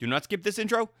Do not skip this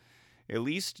intro. At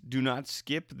least do not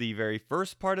skip the very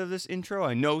first part of this intro.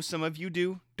 I know some of you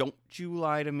do. Don't you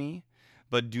lie to me.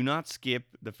 But do not skip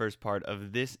the first part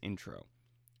of this intro,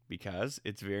 because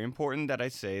it's very important that I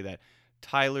say that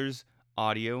Tyler's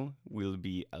audio will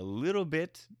be a little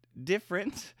bit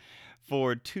different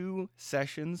for 2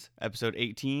 sessions, episode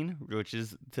 18, which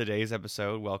is today's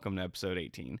episode, welcome to episode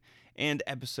 18, and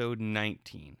episode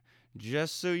 19.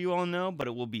 Just so you all know, but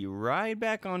it will be right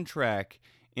back on track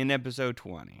in episode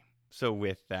 20. So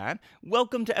with that,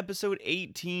 welcome to episode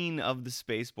 18 of the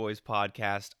Space Boys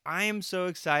podcast. I am so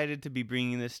excited to be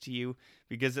bringing this to you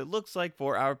because it looks like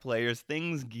for our players,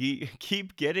 things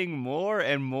keep getting more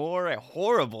and more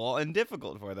horrible and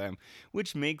difficult for them,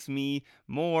 which makes me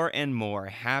more and more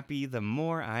happy the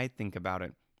more I think about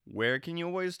it. Where can you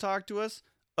always talk to us?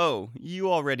 Oh, you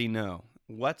already know.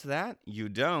 What's that? You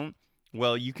don't?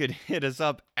 Well, you could hit us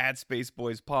up at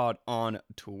SpaceboysPod on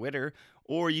Twitter,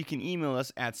 or you can email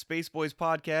us at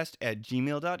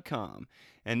spaceboyspodcast@gmail.com.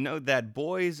 And note that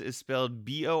boys is spelled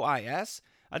B-O-I-S.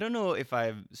 I don't know if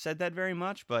I've said that very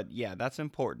much, but yeah, that's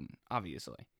important,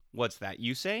 obviously. What's that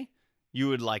you say? You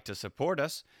would like to support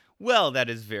us? Well, that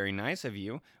is very nice of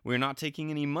you. We're not taking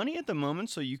any money at the moment,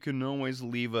 so you can always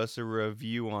leave us a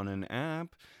review on an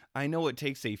app. I know it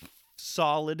takes a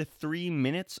solid 3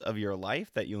 minutes of your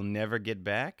life that you'll never get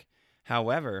back.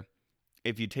 However,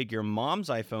 if you take your mom's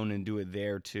iPhone and do it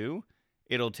there too,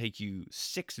 it'll take you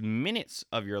 6 minutes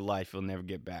of your life you'll never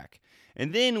get back.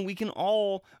 And then we can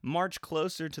all march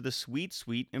closer to the sweet,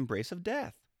 sweet embrace of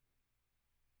death.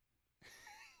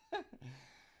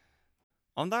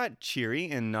 On that cheery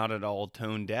and not at all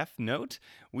tone-deaf note,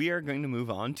 we are going to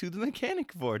move on to the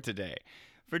mechanic for today.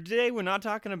 For today, we're not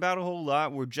talking about a whole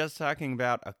lot. We're just talking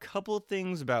about a couple of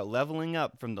things about leveling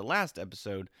up from the last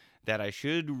episode that I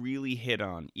should really hit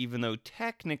on, even though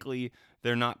technically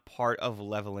they're not part of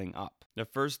leveling up. The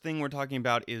first thing we're talking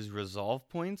about is resolve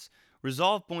points.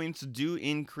 Resolve points do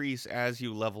increase as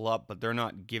you level up, but they're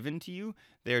not given to you.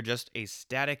 They're just a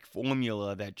static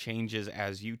formula that changes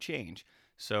as you change.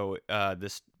 So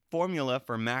this formula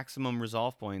for maximum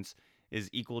resolve points is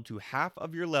equal to half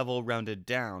of your level rounded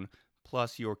down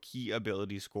plus your key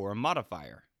ability score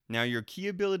modifier. Now, your key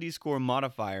ability score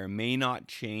modifier may not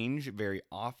change very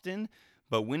often,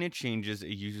 but when it changes, it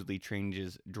usually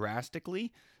changes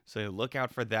drastically. So look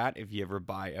out for that if you ever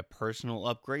buy a personal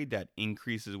upgrade that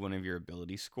increases one of your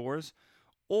ability scores,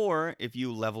 or if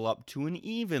you level up to an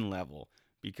even level,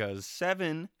 because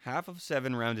 7, half of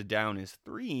 7 rounded down is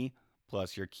 3,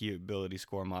 plus your key ability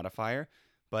score modifier.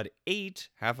 But 8,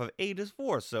 half of 8 is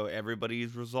 4, so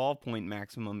everybody's resolve point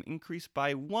maximum increased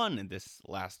by 1 in this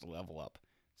last level up.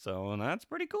 So that's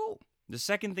pretty cool. The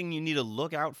second thing you need to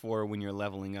look out for when you're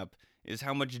leveling up is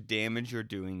how much damage you're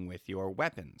doing with your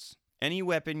weapons. Any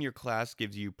weapon your class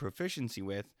gives you proficiency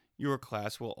with, your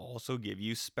class will also give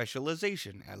you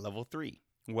specialization at level 3.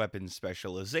 Weapon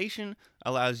specialization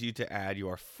allows you to add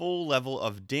your full level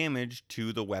of damage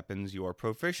to the weapons you're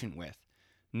proficient with.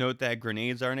 Note that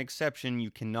grenades are an exception. You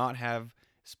cannot have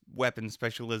weapon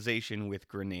specialization with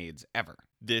grenades ever.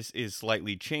 This is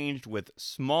slightly changed with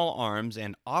small arms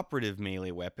and operative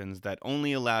melee weapons that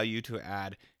only allow you to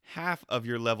add half of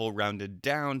your level rounded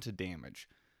down to damage.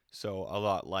 So a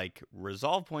lot like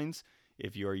resolve points,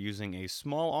 if you are using a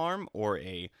small arm or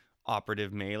a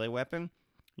operative melee weapon,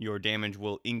 your damage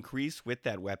will increase with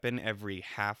that weapon every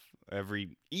half level.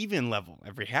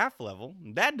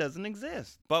 That doesn't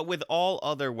exist. But with all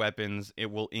other weapons,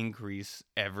 it will increase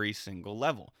every single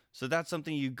level. So that's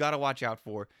something you gotta watch out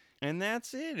for. And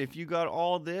that's it. If you got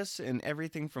all this and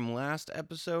everything from last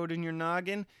episode in your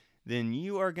noggin, then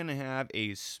you are gonna have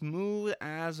a smooth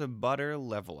as a butter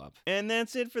level up. And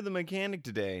that's it for the mechanic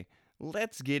today.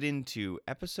 Let's get into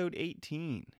episode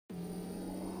 18.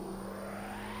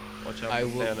 Watch out for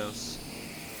Thanos.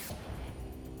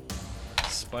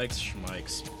 Spikes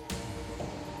schmikes.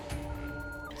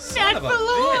 Son of a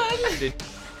bitch.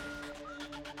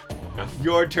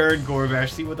 Your turn,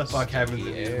 Gorbash. See what the fuck happens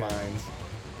in these minds.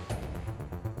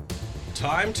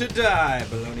 Time to die,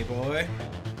 baloney boy.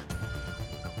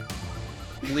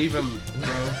 Leave him, bro.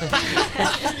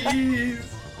 Jeez.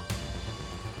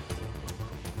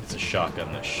 It's a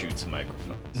shotgun that shoots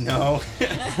microphones. No.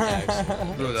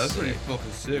 Bro, that's pretty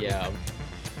fucking sick. Yeah.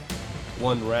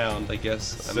 One round, I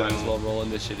guess. I might as well roll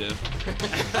initiative.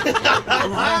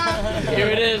 Here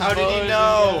it is. How did boys. he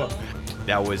know?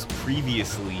 That was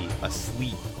previously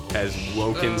asleep has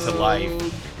woken to life.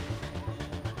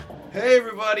 Hey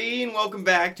everybody, and welcome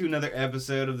back to another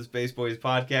episode of the Space Boys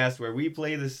podcast where we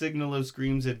play the Signal of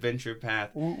Screams adventure path.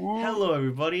 Hello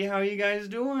everybody, how are you guys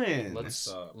doing?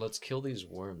 Let's kill these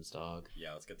worms, dog.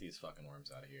 Yeah, let's get these fucking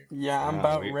worms out of here. Yeah, I'm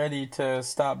about ready to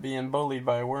stop being bullied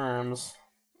by worms.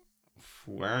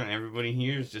 Well, everybody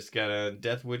here's just got a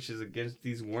death wishes against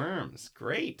these worms.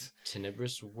 Great.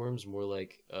 Tenebrous worms, more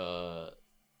like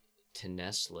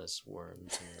tenestless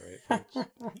worms. Am I right, folks?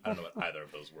 I don't know what either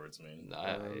of those words mean.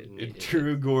 In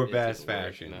true Gorbash didn't work,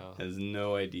 fashion. no. Has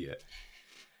no idea.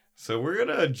 So we're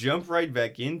gonna jump right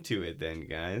back into it then,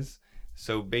 guys.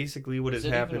 So basically what has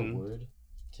happened... Even a word?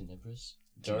 Tenebrous?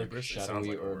 Dark, Tenebrous? It sounds shadowy,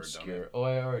 like a or word, don't obscure. it? Oh,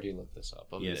 I already looked this up.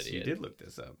 I'm an Yes, you idiot. did look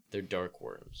this up. They're dark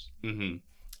worms. Mm-hmm.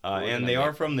 Or And can they I are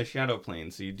make- from the Shadow Plane,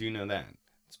 so you do know that.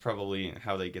 It's probably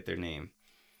how they get their name.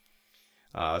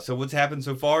 So what's happened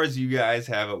so far is you guys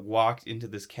have walked into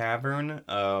this cavern,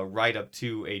 right up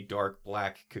to a dark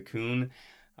black cocoon.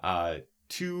 One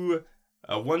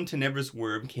Tenebrous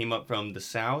worm came up from the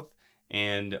south,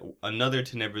 and another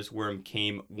Tenebrous worm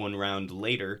came one round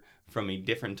later from a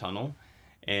different tunnel.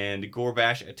 And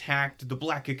Gorbash attacked the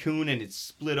black cocoon, and it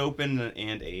split open,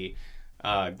 and a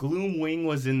Gloom Wing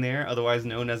was in there, otherwise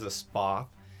known as a Spoth.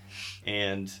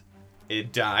 And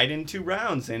it died in 2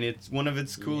 rounds, and it's one of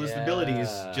its coolest abilities,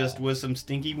 just was some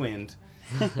stinky wind.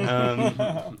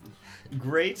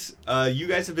 Great. You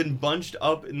guys have been bunched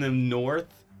up in the north,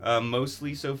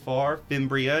 mostly so far.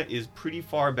 Fimbria is pretty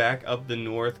far back up the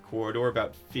north corridor,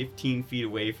 about 15 feet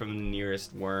away from the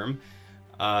nearest worm.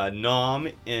 Nom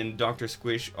and Dr.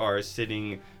 Squish are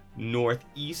sitting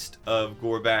northeast of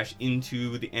Gorbash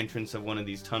into the entrance of one of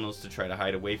these tunnels to try to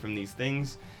hide away from these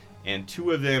things. And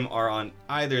 2 of them are on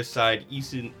either side,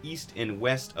 east and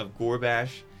west of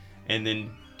Gorbash. And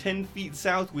then 10 feet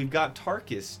south, we've got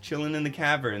Tarkus chilling in the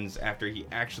caverns after he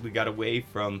actually got away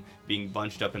from being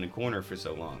bunched up in a corner for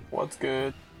so long. What's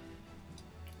good?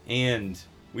 And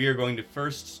we are going to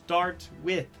first start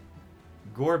with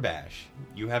Gorbash.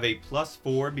 You have a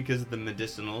 +4 because of the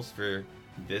medicinals for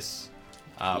this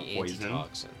The poison.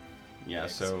 antitoxin. Yeah,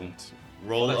 Excellent. so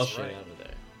roll Get a that shit out of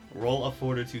there. roll a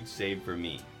fortitude save for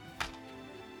me.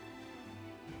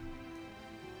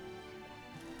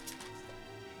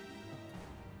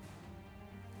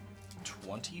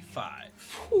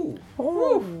 25.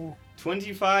 Ooh.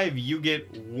 25, you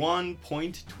get 1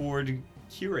 point toward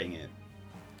curing it.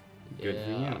 Good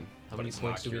for Yeah. you. How many it's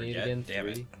points not do we cured need yet. again? Damn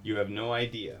it. 3? You have no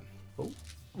idea. What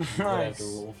do I have to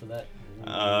Nice. roll for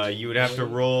that? You would have to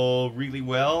roll really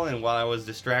well, and while I was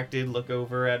distracted, look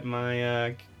over at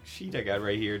my sheet I got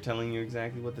right here telling you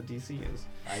exactly what the DC is.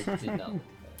 I did not look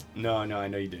at that. No, I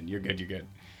know you didn't. You're good.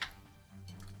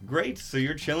 Great, so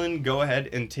you're chilling. Go ahead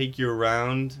and take your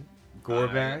round,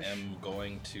 Gorbash. I am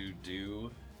going to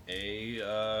do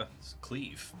a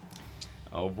cleave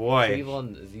Oh boy. Cleave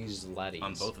on these laddies.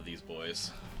 on both of these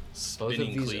boys. Both of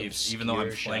Spinning these cleaves. Even though I'm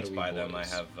obscure, flanked shadowy by them, I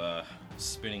boys. have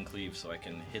spinning cleaves so I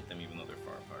can hit them even though they're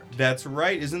far apart. That's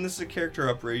right. Isn't this a character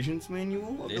operations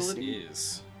manual This ability?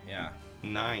 is. Yeah.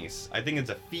 Nice. I think it's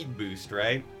a feat boost,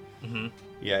 right? Mm-hmm.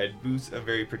 Yeah, it boosts a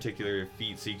very particular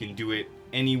feat, so you can do it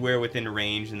anywhere within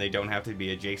range, and they don't have to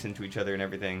be adjacent to each other and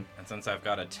everything. And since I've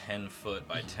got a 10-foot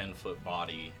by 10-foot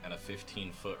body and a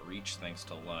 15-foot reach thanks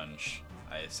to lunge,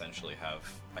 I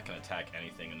can attack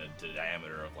anything in a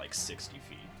diameter of like 60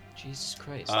 feet. Jesus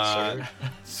Christ, Uh, sir.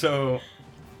 So,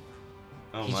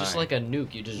 oh He's my. just like a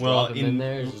nuke. You just well, drop him in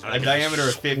there. it's just a like- diameter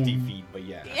of 50 feet, but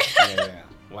yeah. Yeah.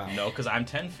 Wow. No, because I'm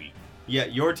 10 feet. Yeah,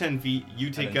 you're 10 feet. You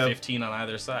And take then up. 15 on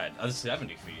either side. That's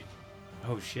 70 feet.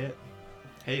 Oh shit.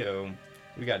 Heyo.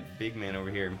 We got big man over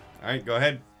here. All right, go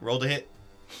ahead. Roll to hit.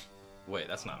 Wait,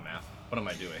 that's not math. What am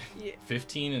I doing?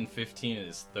 15 and 15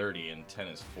 is 30 and 10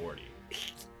 is 40.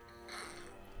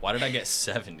 Why did I get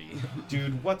 70?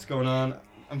 Dude, what's going on?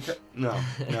 No,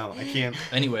 I can't.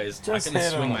 Anyways, Just I can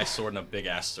hit swing him. my sword in a big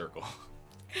ass circle,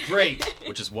 Great.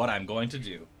 which is what I'm going to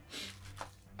do.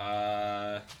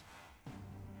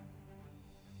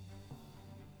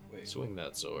 Wait, Swing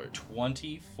that sword.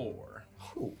 24.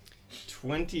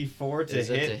 24 to Is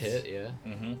hit. it to hit?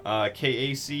 Yeah. Mm-hmm.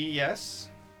 KAC, yes.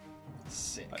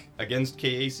 Sick. Against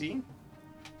KAC?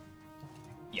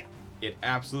 Yeah. It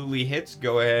absolutely hits.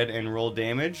 Go ahead and roll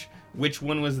damage. Which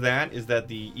one was that? Is that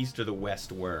the east or the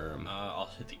west worm? I'll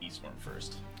hit the east worm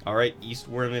first. All right, east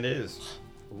worm it is.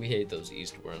 We hate those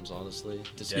east worms, honestly.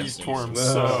 Disgusting. East worms Whoa.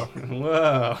 suck.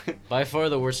 Whoa. By far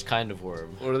the worst kind of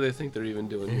worm. What do they think they're even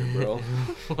doing here, bro?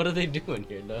 What are they doing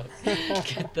here, Nut?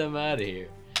 Get them out of here.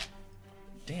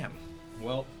 Damn.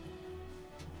 Well,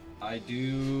 I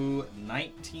do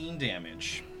 19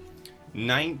 damage.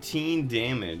 19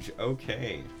 damage.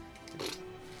 Okay.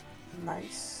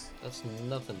 Nice. That's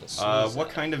nothing to sneeze What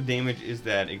at. kind of damage is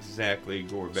that exactly,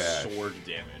 Gorbash? Sword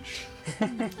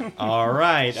damage. All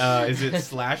right. Is it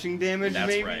slashing damage? That's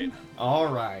maybe? right.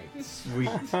 All right. Sweet.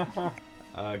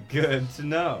 Good to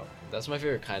know. That's my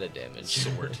favorite kind of damage.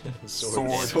 Sword.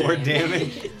 Sword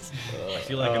damage. I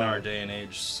feel like in our day and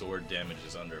age, sword damage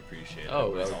is underappreciated.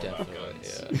 Oh, It's all about definitely.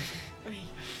 guns. Yeah.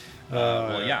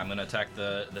 Well, yeah, I'm gonna attack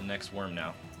the next worm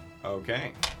now,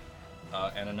 Okay.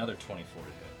 and another 24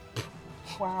 to hit.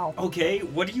 Wow. Okay.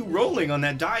 What are you rolling on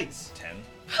that dice? 10.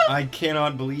 I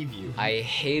cannot believe you. I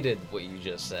hated what you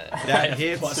just said. That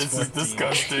hits. Plus This is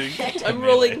 14. disgusting. I'm melee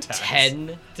rolling attacks.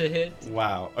 10 to hit.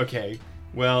 Wow. Okay.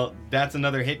 Well, that's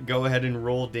another hit. Go ahead and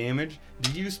roll damage.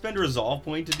 Did you spend a resolve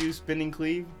point to do spinning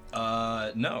cleave?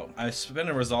 No. I spend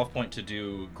a resolve point to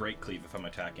do Great Cleave if I'm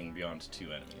attacking beyond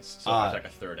 2 enemies. So if Ah. I attack a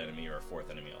third enemy or a fourth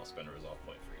enemy, I'll spend a resolve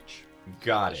point for each.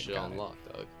 Got That it. should Got it. unlock,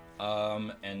 dog.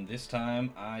 And this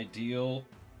time I deal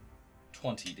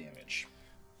 20 damage.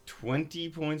 20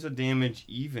 points of damage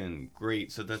even.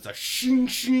 Great. So that's a shing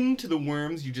shing to the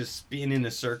worms. You just spin in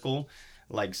a circle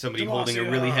like somebody holding a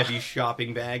really heavy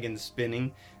shopping bag and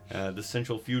spinning. The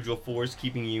centrifugal force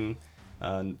keeping you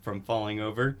from falling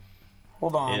over.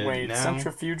 Hold on, And wait. now-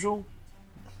 Centrifugal?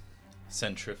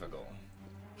 Centrifugal.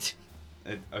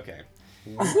 Okay.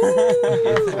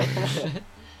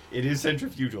 It is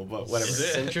centrifugal, but whatever. Is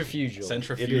it? Centrifugal. It is.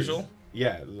 Centrifugal?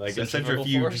 Yeah, like a Centrifugal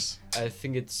centrifuge. force? I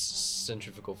think it's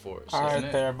centrifugal force. All Isn't right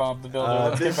it? there, Bob the Builder.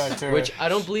 Let's this- get back to Which it. I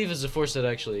don't believe is a force that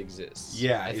actually exists.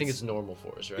 Yeah, I think it's- it's normal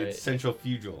force, right? It's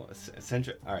centrifugal.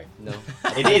 All right. No.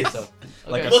 It is. So,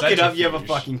 Like okay. a Look it up. You have a centrifuge.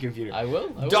 fucking computer. I will.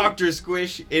 Dr.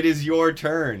 Squish, it is your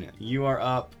turn. You are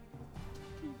up.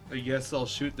 I guess I'll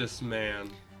shoot this man.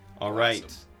 All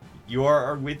right. You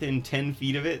are within 10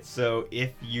 feet of it, so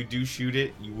if you do shoot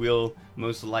it, you will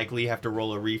most likely have to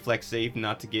roll a reflex save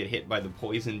not to get hit by the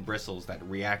poison bristles that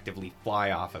reactively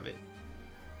fly off of it.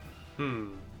 A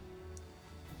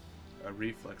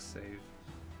reflex save.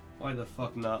 Why the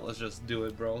fuck not? Let's just do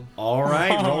it, bro. All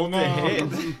right, Oh, roll to no. hit.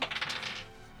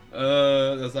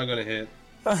 That's not gonna hit.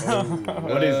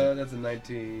 What is it? That's a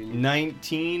 19.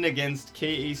 19 against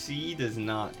KAC does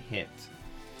not hit.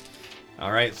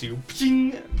 All right, so you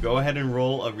ping, go ahead and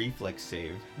roll a reflex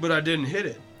save. But I didn't hit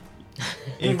it.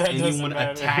 If That doesn't anyone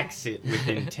matter. attacks it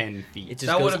within 10 feet. It just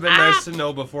That goes, would have been nice to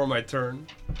know before my turn.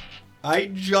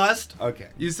 Okay.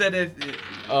 You said it.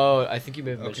 Oh, I think you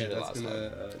may have Okay, mentioned it that's last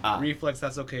gonna time. reflex.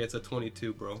 That's okay. It's a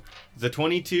 22, bro. The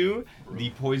 22,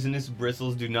 the poisonous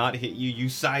bristles do not hit you. You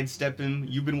sidestep him.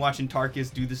 You've been watching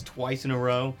Tarkus do this twice in a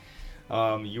row.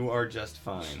 You are just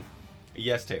fine.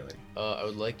 Yes, Taylor. I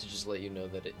would like to just let you know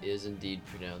that it is indeed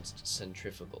pronounced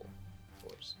centrifugal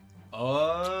force.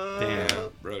 Damn.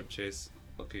 Bro, Chase.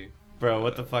 Okay. Bro,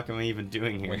 what the fuck am I even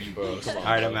doing here? Bro, come on.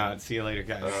 Alright, I'm out. See you later,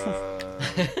 guys.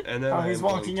 And then Oh, I he's am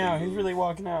going walking to out. He's move- really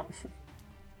walking out.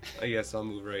 I guess I'll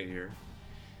move right here.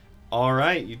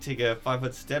 Alright, you take a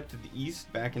 5-foot step to the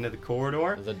east, back into the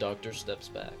corridor. The doctor steps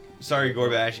back. Sorry,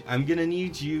 Gorbash. I'm gonna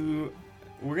need you.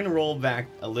 We're gonna roll back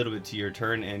a little bit to your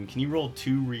turn, and can you roll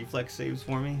 2 reflex saves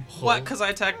for me? What? Because I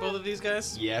attacked both of these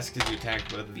guys? Yes, because you attacked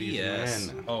both of these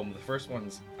men. Oh, the first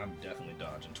one's I'm definitely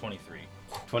dodging. 23.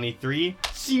 23.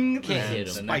 Sing. Can't hit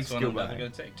The him. next Spikes one go I'm definitely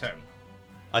by. gonna take 10.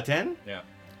 A 10? Yeah.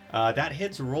 That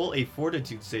hits. Roll a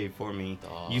fortitude save for me.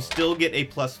 Dog. You still get a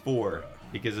 +4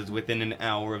 because it's within an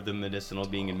hour of the medicinal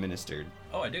being administered.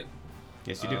 Oh, I do.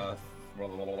 Yes, you do.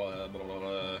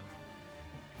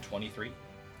 23.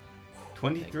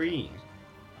 23.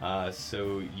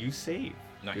 So you save.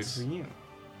 Nice. Good for you.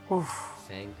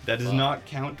 Thank That does fuck. not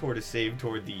count toward a save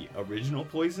toward the original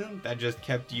poison. That just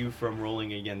kept you from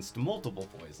rolling against multiple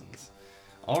poisons.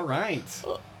 All right.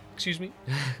 Excuse me.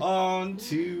 On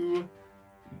to...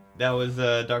 That was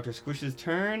Dr. Squish's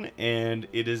turn, and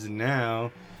it is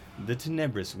now the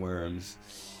Tenebris worms.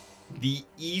 The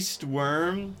East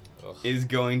worm Ugh. is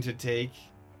going to take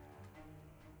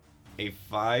a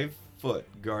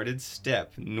 5-foot guarded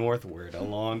step northward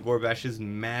along Gorbash's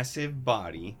massive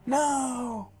body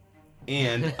No!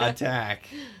 and attack.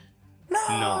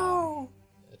 No!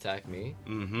 Attack me.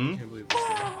 Mm-hmm. Can't believe this.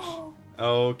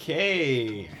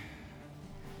 Okay.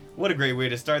 What a great way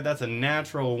to start. That's a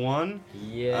natural 1.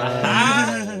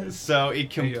 Yeah. So it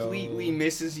completely Heyo.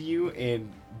 misses you and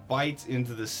bites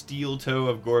into the steel toe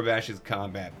of Gorbash's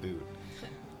combat boot.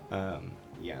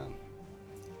 Yeah.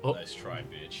 Oh. Nice try,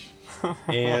 bitch.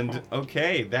 And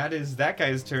okay, that is that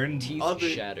guy's turn. The Teeth other-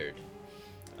 shattered.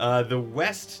 The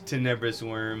West Tenebris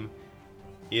worm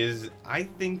is, I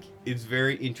think, is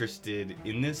very interested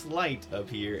in this light up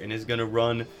here and is going to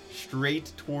run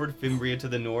straight toward Fimbria to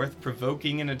the north,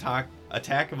 provoking an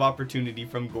attack of opportunity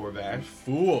from Gorbash.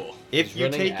 Fool. If He's you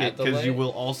running take at it, the because you light? will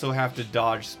also have to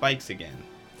dodge spikes again.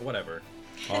 Whatever.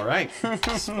 All right.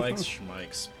 Spikes,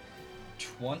 schmikes.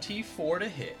 24 to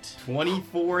hit.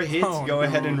 24 hits. Oh, Go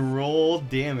ahead no. and roll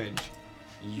damage.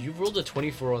 You rolled a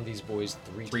 24 on these boys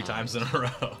Three times in a row.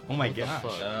 Oh my What the gosh.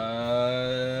 fuck?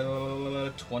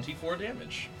 24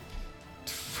 damage.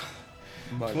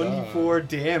 My 24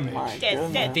 damage. My Dead,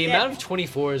 goodness. dead. The amount of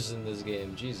 24s in this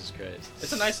game, Jesus Christ.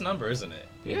 It's a nice number, isn't it?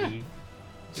 Yeah. Mhm.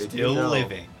 Did you Still know-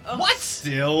 living. What?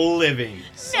 Still living.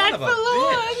 Son Not of a for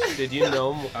long. bitch. Did you know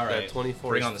All right, that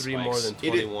 24 bring on is the 3 more spikes. than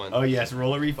It is- 21? Oh yes,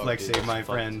 roll a reflex dude, save, my fucked.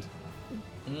 friend.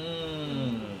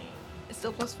 Mmm. It's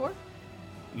still +4?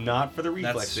 Not for the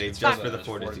reflex That's- save, it's just for for the the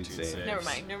fortitude fortitude save. save. Never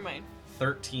mind, never mind.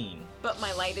 13. But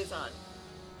my light is on.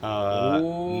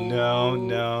 No,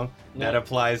 no. That No.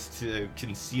 applies to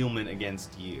concealment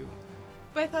against you.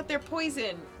 But I thought they're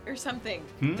poison or something.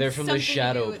 Hmm? They're from the Something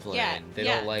shadow you would- plane. yeah, They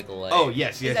yeah. don't like light. Oh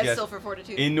yes, Is yes, that yes. still for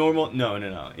fortitude? In normal, no.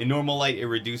 In normal light, it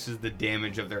reduces the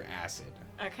damage of their acid.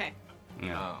 Okay.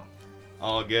 No. Oh.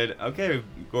 All good. Okay,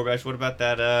 Gorbash, what about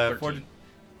that 13.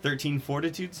 13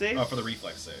 fortitude save? Oh, for the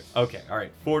reflex save. Okay, all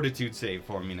right. Fortitude save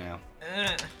for me now.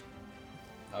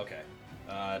 Okay.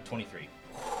 23.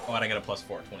 Oh, and I got a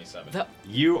 +4, 27. That-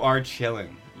 You are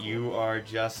chilling. You are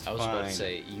just I was fine. about to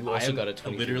say, you I also am got a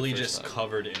 23. literally the first just time.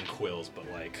 covered in quills, but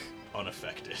like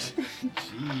unaffected.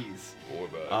 Jeez.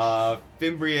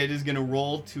 Fimbria is going to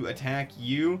roll to attack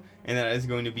you, and that is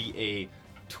going to be a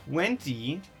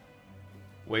 20.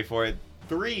 Wait for it.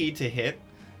 3 to hit,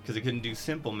 because it couldn't do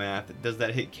simple math. Does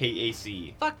that hit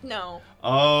KAC? Fuck no.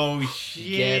 Oh,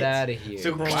 shit. Get out of here.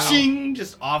 So, Wow. ching,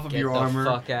 just off of Get your the armor,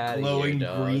 fuck outta here, glowing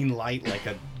dog. green light like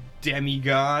a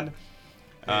demigod.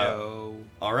 Yo.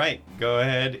 All right, go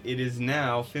ahead. It is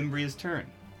now Fimbria's turn.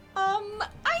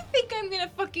 I think I'm gonna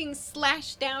fucking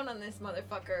slash down on this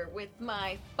motherfucker with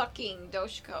my fucking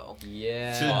Doshko.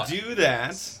 Yeah. To do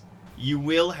that, you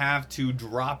will have to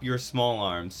drop your small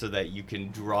arm so that you can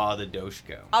draw the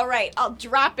Doshko. Alright, I'll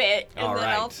drop it, and All then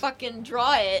I'll right. fucking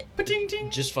draw it,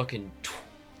 Just fucking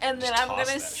and then Just I'm toss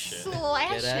gonna that shit.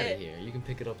 slash get out of it. here. You can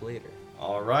pick it up later.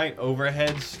 All right,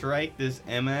 overhead strike this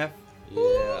MF.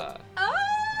 Yeah.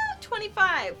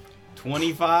 25.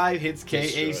 25 hits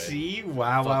KAC.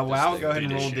 Wow, Fuck wow, this wow. thing. Go ahead and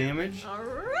Beat his roll shit. damage.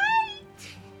 Alright.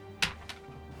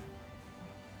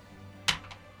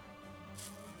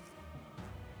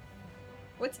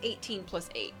 What's 18 plus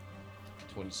 8?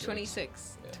 26.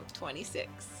 26. Yeah. 26.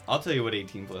 I'll tell you what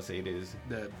 18 plus 8 is.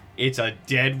 Dead. It's a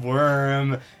dead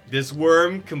worm. This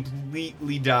worm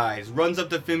completely dies, runs up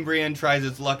to Fimbria and tries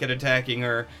its luck at attacking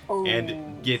her,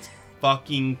 and gets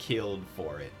fucking killed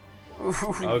for it.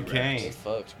 Okay.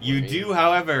 Fuck. You do,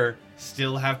 however,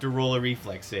 still have to roll a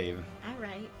reflex save.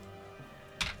 Alright.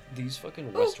 These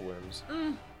fucking west worms.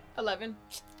 11.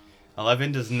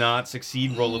 11 does not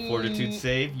succeed. Roll a fortitude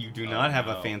save. You do not have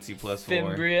a no. fancy +4.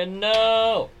 Fimbria,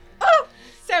 no!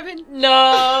 7.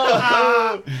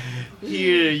 No!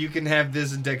 Here, you can have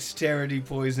this dexterity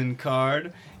poison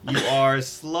card. You are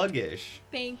sluggish.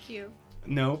 Thank you.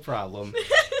 No problem.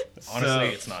 Honestly, So,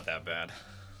 it's not that bad.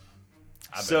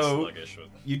 I've So, been sluggish with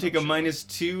you take a shit.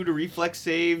 -2 to reflex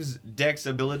saves, dex,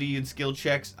 ability, and skill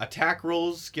checks, attack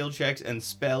rolls, skill checks, and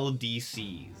spell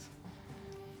DCs.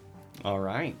 All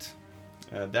right.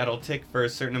 That'll tick for a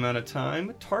certain amount of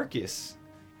time. Tarkus,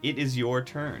 it is your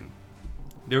turn.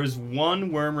 There is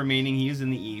one worm remaining. He is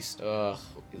in the east. Ugh,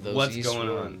 those What's east going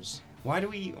on? worms. Why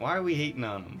are we hating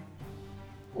on him?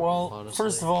 Well, Honestly.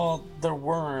 first of all, they're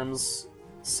worms.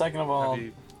 Second of all, Have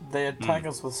you- they attack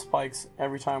us with spikes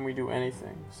every time we do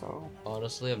anything. So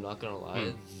Honestly, I'm not gonna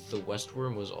lie. The west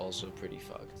worm was also pretty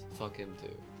fucked. Fuck him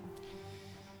too.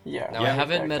 yeah. Now, Yeah. I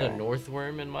haven't met a Okay. north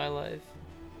worm in my life.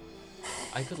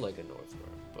 I could like a north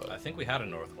worm, I but think we had a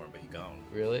Northworm, but he gone.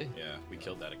 really? Yeah, we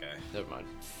killed that guy. Never mind.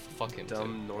 Fuck him too.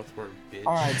 Dumb Northworm bitch.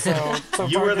 All right, so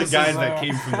You were the Tarkus guys is, that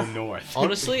came from the north.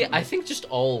 Honestly, I think just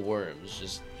all worms.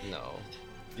 Just no.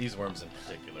 These worms in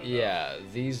particular. though. Yeah,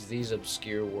 these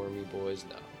obscure wormy boys.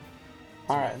 No.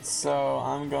 All right, so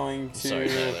I'm going to. Sorry,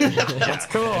 Tyler. That's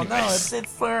cool. No, it's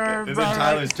for. And then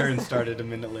Tyler's turn started a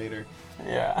minute later.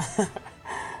 Yeah.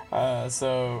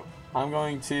 So I'm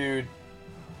going to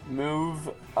move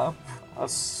up a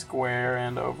square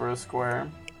and over a square,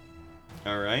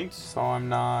 All right. so I'm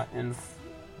not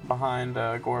behind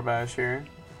Gorbash here.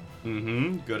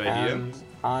 Mm-hmm. Good idea. And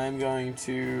I'm going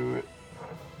to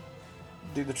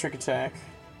do the trick attack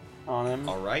on him.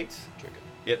 All right. Trick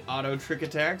It auto trick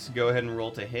attacks. Go ahead and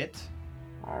roll to hit.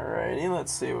 Alrighty,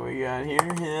 let's see what we got here.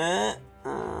 Hit.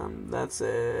 That's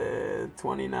a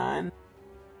 29.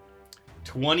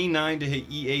 29 to hit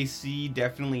EAC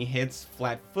definitely hits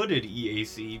flat-footed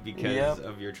EAC because Yep.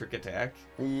 of your trick attack.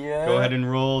 Yeah. Go ahead and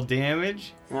roll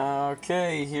damage.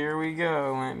 Okay, here we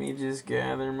go. Let me just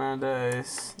gather my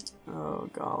dice. Oh,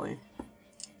 golly.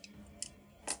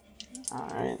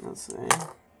 Alright, let's see.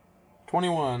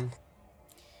 21.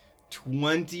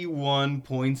 21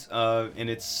 points of, and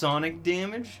it's sonic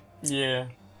damage. Yeah.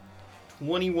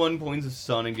 21 points of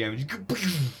sonic damage.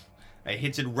 It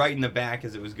hits it right in the back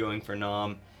as it was going for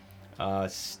Nom.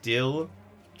 Still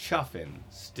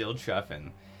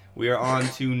chuffing. We are on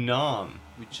to Nom.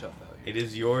 We chuff out It here.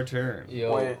 is your turn.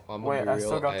 Yo, Wait, I'm wait, gonna I be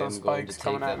still real. got I those am going to spikes take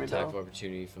coming that at me, attack though. of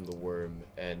opportunity from the worm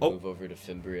and Oh. move over to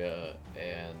Fimbria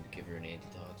and give her an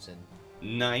antitoxin.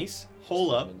 Nice.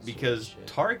 Hold up, Summon because sword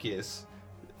shit. Tarkus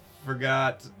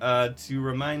forgot to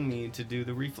remind me to do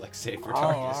the reflex save for Oh,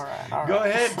 Tarkus. alright. Go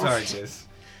ahead, Tarkus.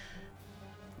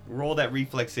 Roll that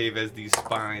reflex save as these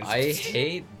spines. I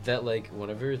hate that, like,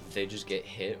 whenever they just get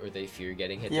hit or they fear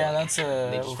getting hit, Yeah, they're- that's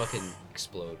they a. just fucking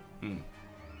explode. Hmm.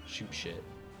 Shoot shit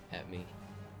at me.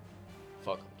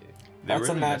 Fuck 'em, dude. They That's a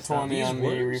really nat messed up. 20 These on the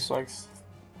words. reflex.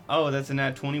 Oh, that's a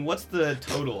nat 20. What's the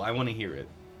total? I want to hear it.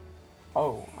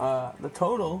 Oh, the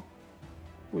total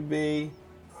would be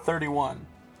 31.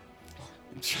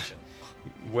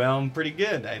 Well, pretty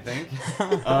good, I think.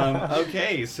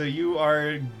 Okay, so you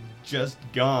are just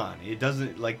gone. It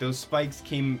doesn't, like, those spikes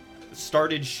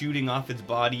started shooting off its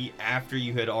body after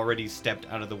you had already stepped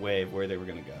out of the way of where they were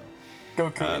going to go.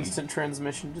 Goku instant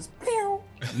transmission, just. Pew!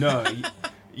 No,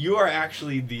 you are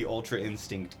actually the Ultra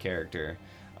Instinct character.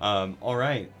 All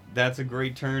right, that's a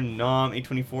great turn. Nom,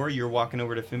 824, you're walking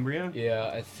over to Fimbria?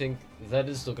 Yeah, I think that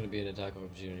is still gonna be an attack of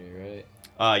opportunity,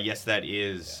 right? Yes, that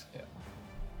is. Yeah.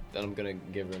 Then I'm gonna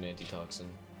give her an antitoxin.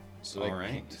 So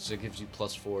Alright. So it gives you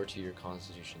 +4 to your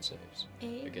Constitution saves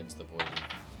against the poison.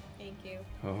 Thank you.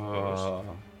 Oh,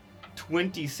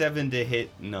 27 to hit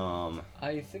Nom.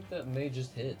 I think that may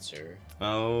just hit, sir.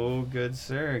 Oh, good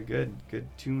sir. Good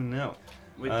to know.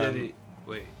 Wait, Um, did he?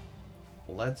 Wait.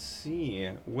 Let's see.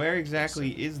 Where exactly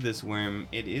is this worm?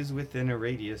 It is within a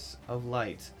radius of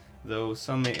light. Though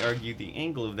some may argue the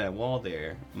angle of that wall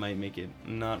there might make it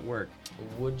not work.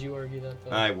 Would you argue that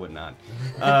though? I would not.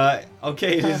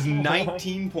 Okay, it is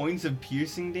 19 points of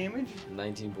piercing damage.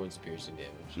 19 points of piercing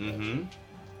damage. Mm-hmm.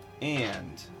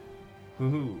 And,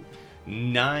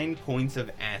 9 points of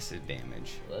acid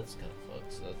damage. Well, that's kind of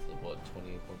fucked. So that's what,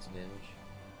 28 points of damage?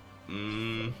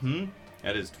 Mm-hmm.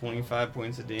 That is 25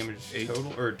 points of damage Eight.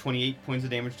 total, or 28 points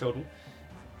of damage total.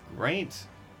 Great.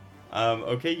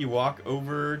 Okay, you walk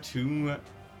over to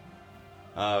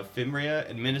Fimbria,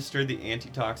 administer the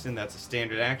antitoxin. That's a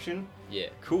standard action. Yeah.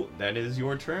 Cool. That is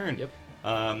your turn. Yep.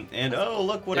 And oh,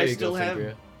 look what There I you still go, have.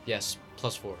 Fimbria. Yes,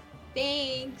 +4.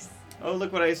 Thanks. Oh,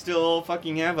 look what I still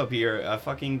fucking have up here. A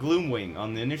fucking Gloomwing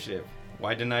on the initiative.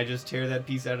 Why didn't I just tear that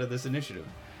piece out of this initiative?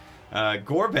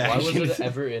 Gorbash. Why was it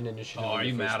ever in initiative? Oh, are in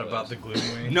you the first mad about the place?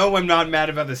 Gloomwing? No, I'm not mad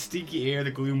about the stinky air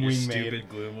the Gloomwing made. Stupid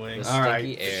Gloomwing. The All right,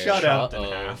 stinky air. shut up.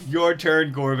 Uh-oh. Your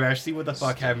turn, Gorbash. See what the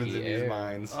fuck Stinky happens in these air.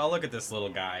 minds. Oh, look at this little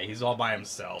guy. He's all by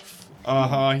himself.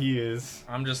 Uh-huh, he is.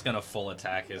 I'm just gonna full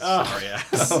attack his Oh. sorry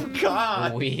ass. Oh,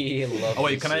 God. We love Oh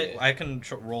wait, to can see I? it. I can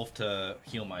roll to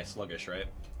heal my sluggish, right?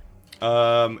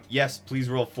 Yes, please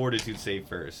roll fortitude save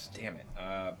first. Damn it.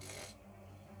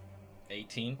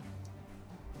 18.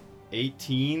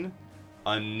 18.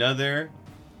 Another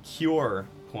cure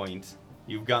point.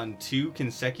 You've gotten 2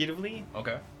 consecutively.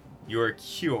 Okay. You're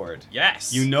cured.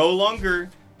 Yes. You no longer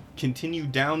continue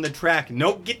down the track.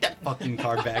 Nope, get that fucking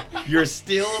card back. You're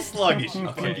still sluggish. You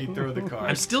Okay. fucking throw the I'm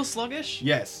card. still sluggish.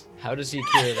 Yes. How does he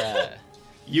cure that?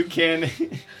 You can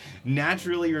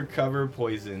naturally recover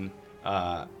poison.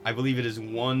 I believe it is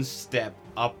 1 step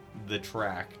up the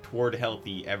track toward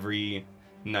healthy every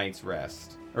night's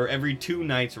rest, or every 2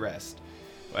 nights rest,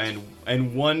 and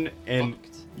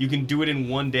Fucked. you can do it in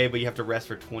 1 day, but you have to rest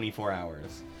for 24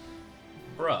 hours.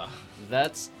 Bruh.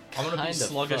 That's I'm gonna be kinda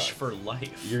sluggish fucked. for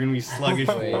life. You're gonna be sluggish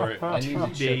Wait, for I need 2 to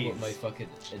check days. what my fucking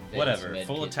advanced Whatever, med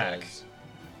full kit attack. does.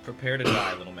 Prepare to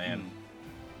die, little man.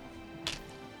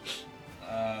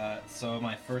 So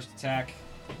my first attack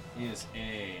is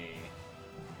a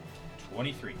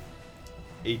 23.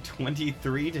 A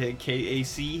 23 to hit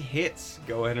KAC hits.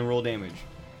 Go ahead and roll damage.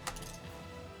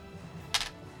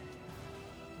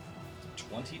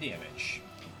 20 damage.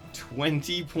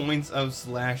 20 points of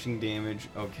slashing damage.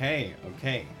 Okay.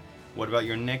 What about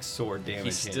your next sword damage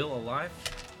He's hit? still alive.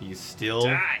 He's still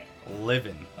Die.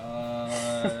 living.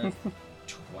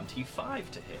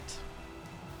 25 to hit.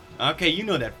 Okay, you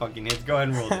know that fucking hits. Go ahead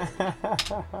and roll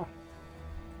that.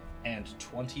 And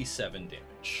 27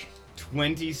 damage.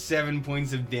 27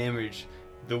 points of damage.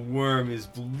 The worm is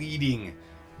bleeding,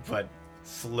 but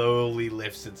slowly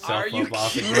lifts itself Are you up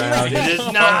off the kidding ground. me? It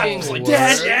is not Fucking dead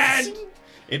worms. yet.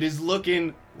 It is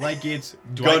looking like it's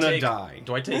Do I gonna take- die.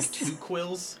 Do I take 2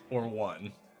 quills or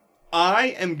 1?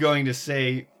 I am going to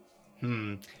say,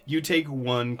 you take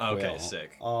 1 quill. Okay,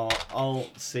 sick. I'll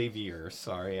save your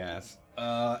sorry ass.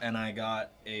 And I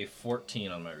got a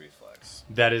 14 on my reflex.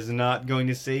 That is not going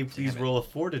to save. Please Damn it. roll a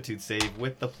fortitude save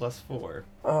with the +4.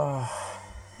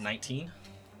 19?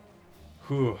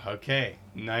 Whew, okay.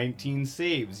 19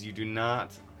 saves. You do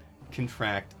not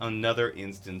contract another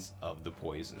instance of the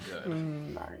poison.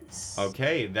 Good. Nice.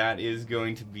 Okay, that is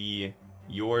going to be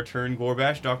your turn,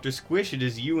 Gorbash. Dr. Squish, it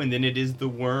is you, and then it is the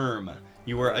worm.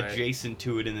 You are Right. adjacent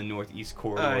to it in the northeast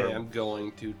corridor. I am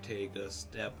going to take a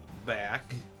step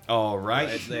back All right.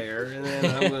 right there, and then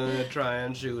I'm going to try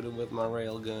and shoot him with my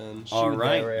railgun. All Shoot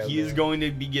right. that rail He is gun. going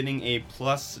to be getting a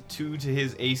 +2 to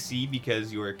his AC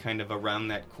because you are kind of around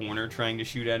that corner trying to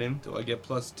shoot at him. Do I get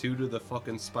 +2 to the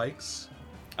fucking spikes?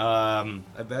 I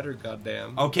better,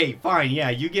 goddamn. Okay, fine. Yeah,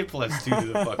 you get +2 to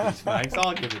the fucking spikes.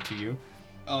 I'll give it to you.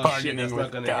 Oh shit, Bargaining that's with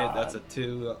not gonna God. hit. That's a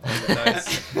 2 on the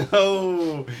dice.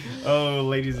 oh,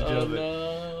 ladies and Oh gentlemen.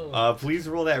 no. Please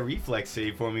roll that reflex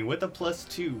save for me with a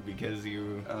 +2 because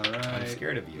you. Alright. I'm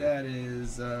scared of you. That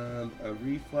is a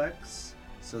reflex,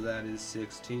 so that is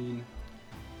 16.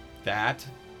 That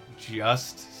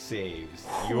just saves.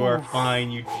 You are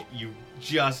fine. You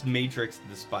just matrixed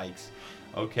the spikes.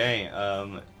 Okay.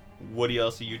 What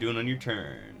else are you doing on your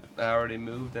turn? I already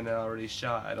moved and I already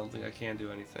shot. I don't think I can do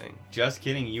anything. Just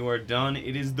kidding. You are done.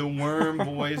 It is the worm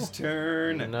boy's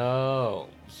turn. No.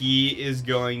 He is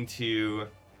going to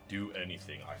Do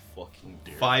anything I fucking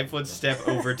dare. 5-foot step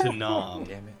over to Nom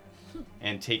Damn it.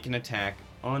 and take an attack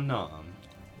on Nom.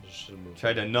 Should've moved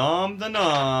Try to nom the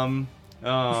Nom.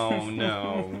 Oh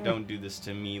no, don't do this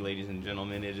to me, ladies and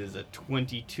gentlemen. It is a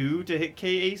 22 to hit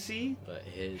KAC. That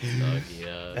hits, dog,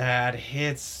 yeah. That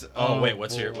hits. Oh, wait,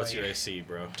 what's your boy. AC,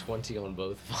 bro? 20 on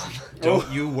both of them.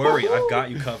 Don't you worry, I've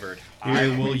got you covered. Here I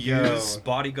we will go. use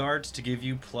bodyguards to give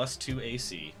you +2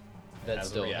 AC That as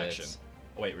still a reaction. hits.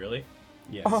 Wait, really?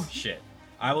 Yes. Oh. Shit.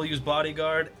 I will use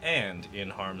bodyguard and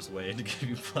in harm's way to give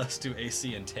you +2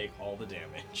 AC and take all the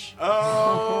damage.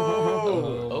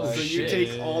 Oh, Oh, so you shit.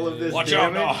 take all of this Watch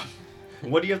out, damage. no!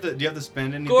 What do you have to? Do you have to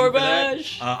spend anything for that?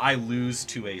 Gorbash! I lose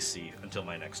 2 AC until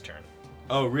my next turn.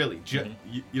 Oh, really? Mhm.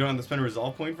 You don't have to spend a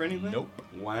resolve point for anything? Nope.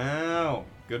 Wow,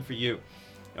 good for you.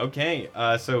 Okay,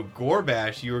 so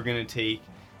Gorbash, you are gonna take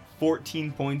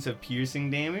 14 points of piercing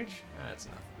damage, That's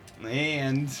not.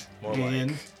 and More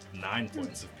and like 9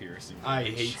 points of piercing. I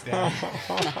damage. hate that.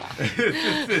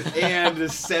 and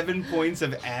 7 points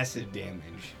of acid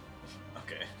damage.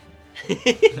 Okay.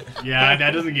 Yeah,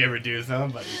 that doesn't get reduced, huh,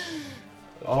 buddy?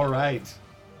 All right,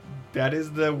 that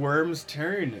is the worm's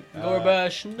turn.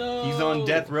 Gorbash, no! He's on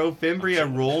death row. Fimbria,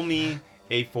 roll me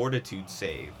a fortitude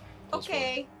save.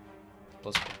 Okay.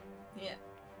 Plus Yeah.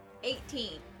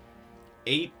 18.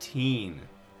 18.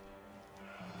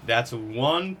 That's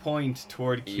 1 point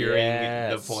toward curing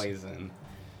Yes. the poison.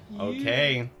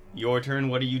 Okay, your turn.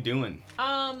 What are you doing?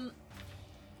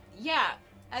 Yeah.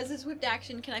 As a swift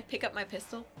action, can I pick up my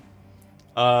pistol?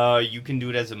 You can do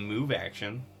it as a move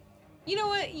action. You know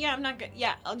what? Yeah, I'm not gonna.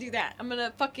 Yeah, I'll do that. I'm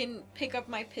gonna fucking pick up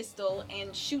my pistol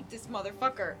and shoot this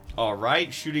motherfucker. All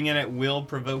right, shooting it at will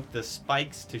provoke the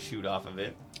spikes to shoot off of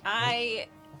it.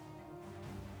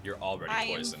 You're already I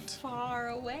am poisoned. far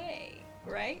away,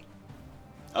 right?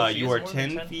 Oh, she You is are more than 10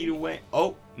 10 feet feet? away.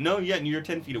 Oh no, yeah, you're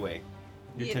 10 feet away.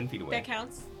 You're Yeah, 10 feet away. That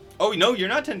counts? Oh no, you're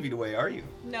not 10 feet away, are you?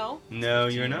 No. No,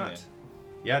 you're 15, not.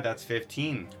 Yeah, that's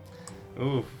 15.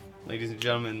 Ooh, ladies and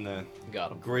gentlemen, the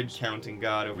Got him. grid counting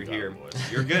god over You got here. it,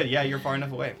 boys. You're good. Yeah, you're far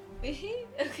enough away.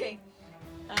 Okay.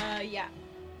 Yeah.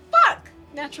 Fuck!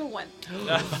 Natural 1.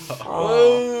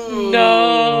 Oh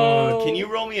No! Can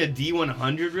you roll me a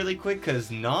D100 really quick? Cause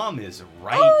Nom is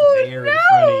right Oh, there in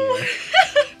front of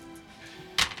you.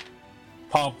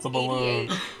 Pop the balloon.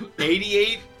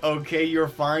 88. Okay, you're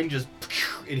fine. Just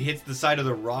it hits the side of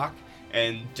the rock,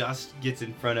 and dust gets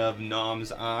in front of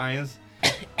Nom's eyes.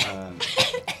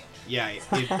 Yeah,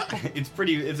 it's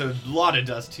pretty. It's a lot of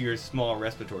dust to your small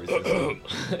respiratory system.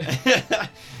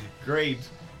 Great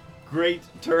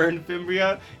turn,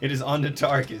 Fimbria. It is on to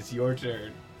Tarkus. Your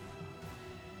turn.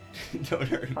 Don't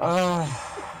hurt me.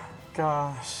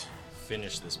 Gosh.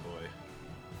 Finish this boy.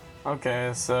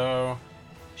 Okay, so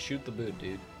Shoot the boot,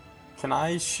 dude. can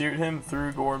I shoot him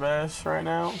through Gorbash right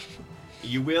now?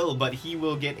 You will, but he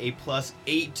will get a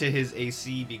 +8 to his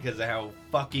AC because of how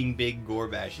fucking big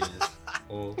Gorbash is.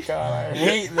 Oh. God, I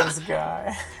hate this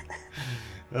guy.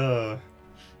 uh,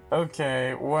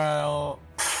 Okay, well,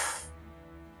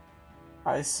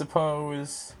 I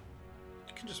suppose.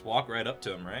 You can just walk right up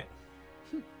to him, right?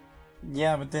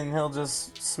 Yeah, but then he'll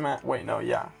just smack. Wait, no,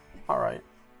 yeah. Alright.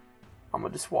 I'm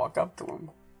gonna just walk up to him.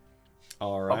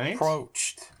 Alright.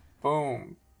 Approached.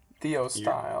 Boom. Theo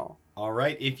style.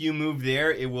 Alright, if you move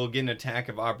there, it will get an attack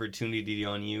of opportunity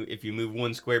on you. If you move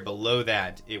 1 square below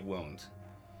that, it won't.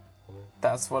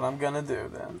 That's what I'm gonna do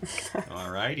then.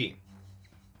 Alrighty.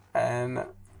 And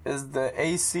is the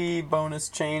AC bonus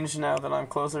changed now that I'm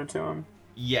closer to him?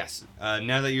 Yes,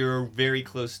 now that you're very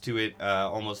close to it,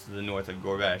 almost to the north of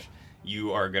Gorbash,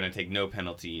 you are going to take no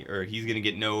penalty, or he's going to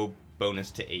get no bonus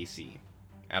to AC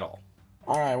at all.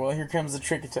 Alright, well, here comes the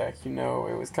trick attack. You know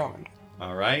it was coming.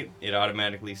 Alright, it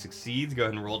automatically succeeds. Go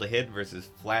ahead and roll to hit versus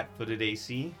flat-footed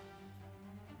AC.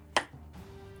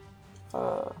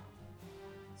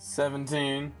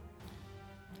 17.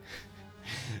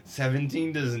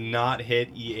 17 does not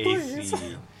hit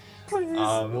EAC. Please.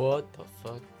 What the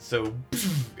fuck? So,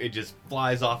 it just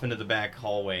flies off into the back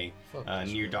hallway Fuck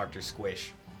near Dr.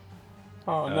 Squish.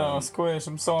 Oh no, Squish,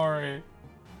 I'm sorry.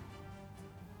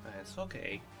 It's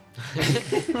okay.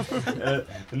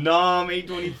 Nom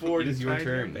 824, it is your tried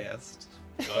turn. best.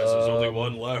 Guys, there's only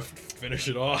one left. Finish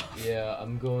it off. Yeah,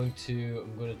 I'm going to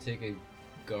take a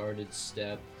guarded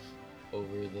step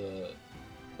over the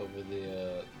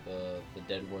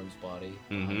dead worm's body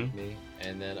behind me,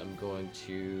 and then I'm going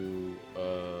to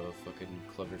fucking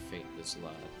clever feint this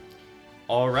lad.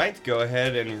 Alright, go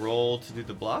ahead and roll to do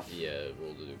the bluff. Yeah,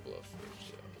 roll to do bluff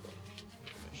first.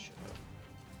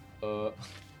 Yeah, hold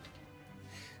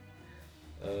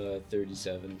on.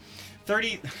 37.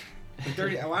 30.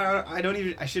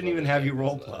 I shouldn't even have you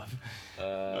roll bluff.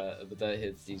 But that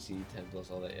hits DC 10 plus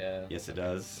all that. Yeah. Yes, it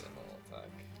does. Normal attack.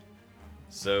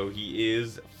 So he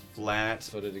is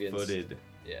Footed against. flat-footed.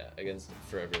 Yeah, against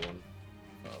for everyone.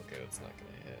 Oh, okay, that's not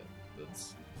gonna hit.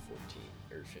 That's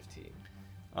 14 or 15.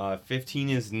 15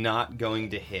 is not going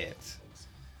to hit.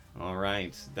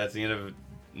 Alright, that's the end of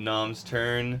Nom's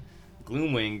turn.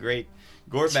 Gloomwing, great.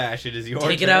 Gorbash, it is your turn.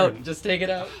 Take it out. Just take it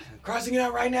out. Crossing it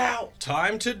out right now.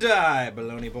 Time to die,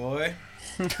 baloney boy.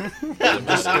 I'm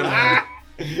just gonna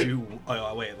do.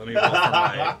 Oh wait, let me roll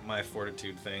for my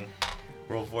fortitude thing.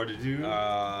 Roll fortitude.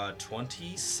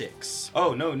 26.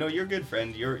 Oh no, you're good,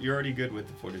 friend. You're already good with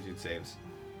the fortitude saves.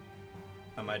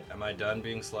 Am I done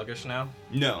being sluggish now?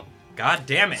 No, God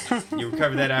damn it! you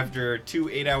recover that after 2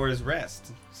 8 hours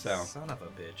rest. So, Son of a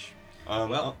bitch.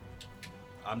 well,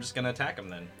 I'm just gonna attack him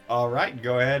then. all right,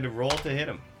 go ahead and roll to hit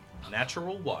him.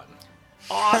 Natural 1.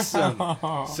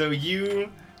 Awesome. So you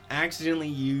accidentally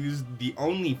used the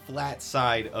only flat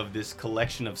side of this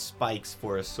collection of spikes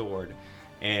for a sword,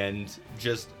 and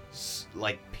just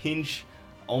like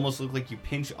almost look like you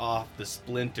pinch off the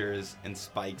splinters and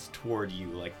spikes toward you,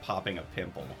 like popping a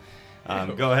pimple.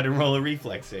 Go ahead and roll a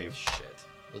reflex save. Shit.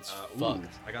 Let's Ooh, fuck.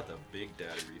 I got the big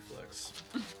daddy reflex.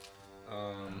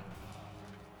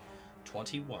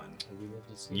 21. We love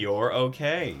to see. You're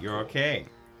okay. You're okay.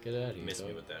 Get out of here. Miss me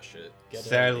dog. with that shit. Get out of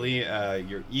Sadly,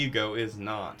 your ego is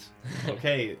not.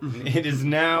 Okay, it is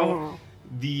now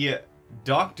the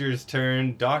doctor's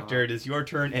turn. Doctor, it is your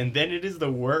turn, and then it is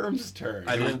the worm's turn.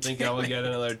 I didn't think I would get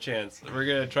another chance. We're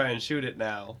gonna try and shoot it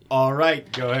now. All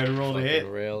right, go ahead and roll to Fucking hit.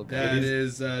 rail guy. That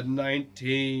is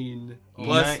 19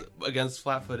 plus against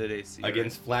flat-footed AC. right?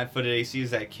 Against flat-footed AC,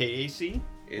 is that KAC?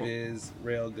 It is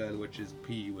railgun, which is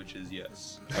P, which is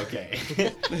yes. Okay.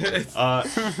 It's-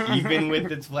 Even with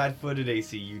its flat-footed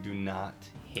AC, you do not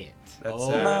hit. That's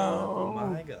Oh No.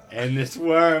 my god. And this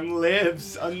worm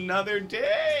lives another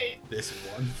day. This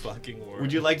one fucking word.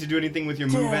 Would you like to do anything with your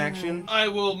move action? I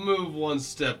will move one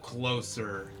step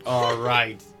closer. All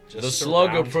right. Just The slug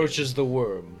surround approaches the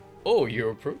worm. Oh,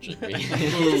 you're approaching me.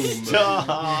 Boom.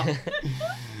 Stop.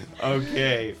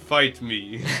 Okay. Fight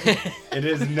me. It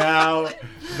is now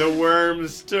the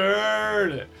worm's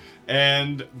turn.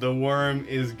 And the worm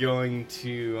is going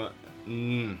to...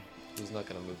 He's not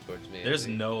gonna move towards me. There's is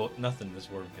he? nothing this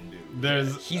worm can do.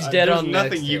 He's dead there's on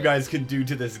nothing next you turn. guys can do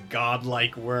to this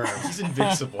godlike worm. He's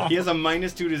invincible. He has a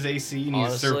 -2 to his AC and he's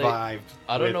Honestly, survived.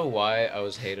 I don't with- know why I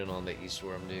was hating on the East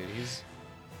Worm, dude.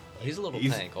 He's a little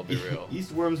tank, I'll be real.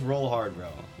 East worms roll hard, bro.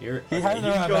 He had to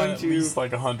he's have going at to. least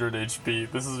like 100 HP.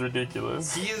 This is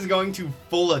ridiculous. He is going to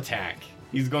full attack.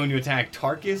 He's going to attack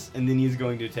Tarkus, and then he's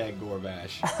going to attack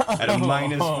Gorbash at a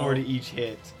 -4 to each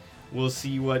hit. We'll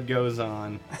see what goes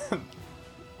on.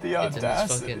 The It's in this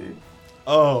audacity. fucking-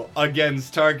 Oh,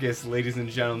 against Tarkus, ladies and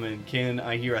gentlemen, can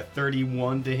I hear a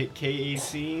 31 to hit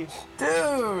KAC?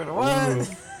 Dude, what? Ooh.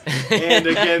 And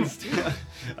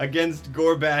against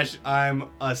Gorbash, I'm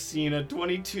a Cena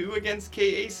 22 against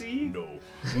KAC. No.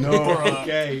 No.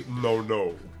 Okay.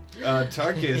 No.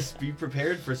 Tarkus, be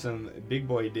prepared for some big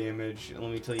boy damage.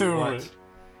 Let me tell you Do what. it.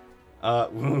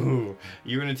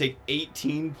 You're gonna take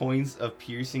 18 points of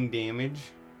piercing damage,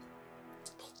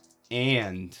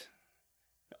 and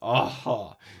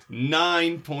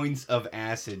 9 points of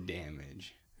acid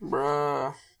damage.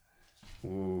 Bruh.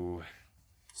 Ooh,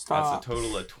 Stop. that's a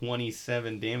total of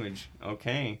 27 damage.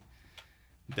 Okay,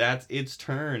 that's its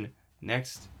turn.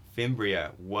 Next,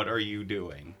 Fimbria, what are you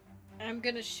doing? I'm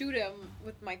gonna shoot him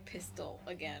with my pistol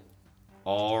again.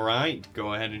 All right,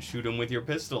 go ahead and shoot him with your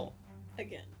pistol.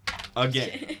 Again.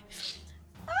 Again.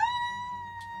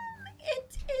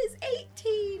 It is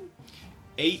 18.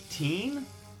 18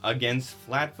 against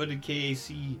flat-footed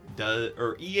KAC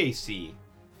or EAC.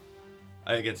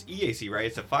 Against EAC, right?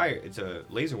 It's a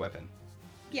laser weapon.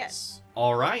 Yes.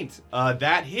 All right,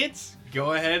 that hits.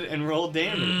 Go ahead and roll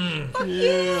damage.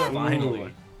 Yeah.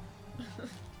 Finally.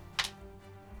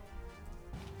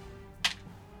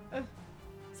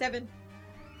 7.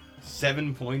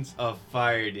 7 points of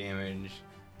fire damage.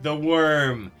 The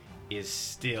worm is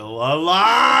still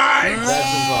alive.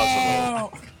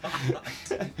 That's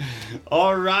impossible.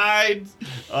 All right,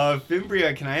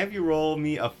 Fimbria, can I have you roll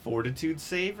me a fortitude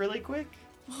save really quick?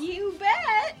 You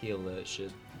bet. Heal that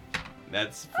shit.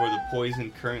 That's for the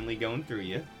poison currently going through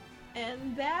you.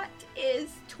 And that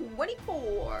is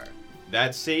 24.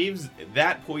 That saves.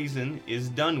 That poison is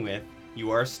done with. You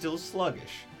are still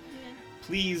sluggish.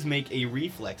 Please make a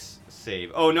reflex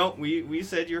save. Oh no, we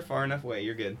said you're far enough away.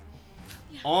 You're good.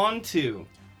 Yeah. On to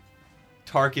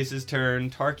Tarkus's turn.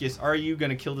 Tarkus, are you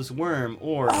gonna kill this worm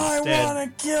or I instead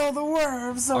wanna kill the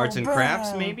worm so arts and bad.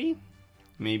 crafts maybe?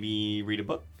 Maybe read a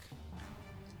book.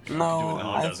 No,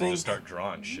 No, I doesn't think. just start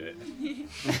drawing shit.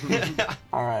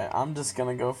 Alright, I'm just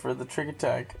gonna go for the trick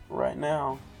attack right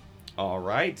now. All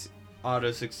right.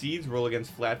 Auto succeeds. Roll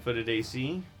against flat-footed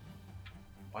AC.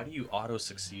 Why do you auto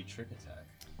succeed trick attack?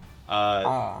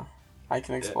 I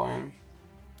can explain.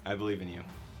 I believe in you.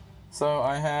 So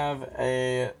I have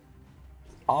a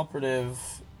operative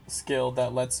skill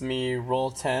that lets me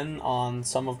roll 10 on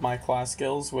some of my class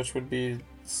skills, which would be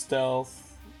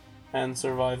stealth and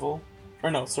survival. Or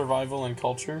no, survival and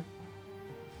culture.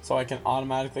 So I can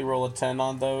automatically roll a 10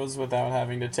 on those without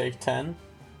having to take 10.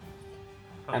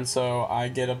 And so I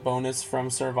get a bonus from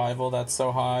survival that's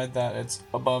so high that it's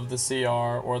above the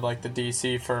CR or like the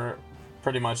DC for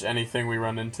pretty much anything we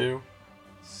run into.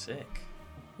 Sick.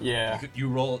 Yeah. You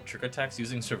roll trick attacks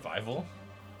using survival?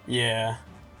 Yeah.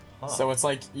 Huh. So it's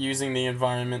like using the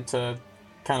environment to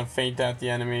kind of feint at the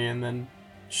enemy and then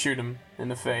shoot him in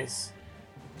the face.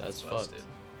 That's Busted. fucked.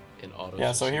 In auto.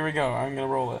 Yeah, so here we go. I'm gonna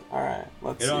roll it. Alright,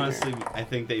 let's It see. honestly, I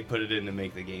think they put it in to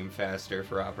make the game faster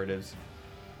for operatives,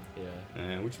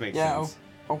 Yeah. which makes Yeah, sense.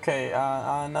 Okay,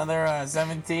 another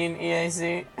 17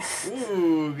 EAC.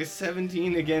 Ooh,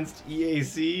 17 against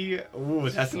EAC. Ooh,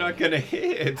 that's not gonna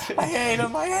hit. I hate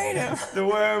him. The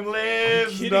worm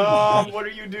lives. kidding Nom, me? what are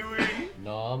you doing?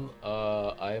 Nom,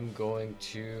 I am going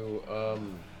to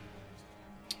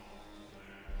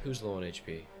who's low on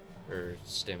HP or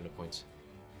stamina points?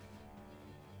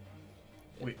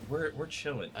 Wait, we're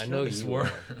chilling. I Kill know this you worm.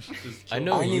 are. Just I kill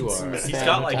know I you need are. some He's stamina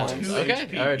got, like, points. 2 Okay,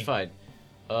 HP. alright, fine.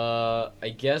 I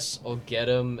guess I'll get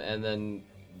him and then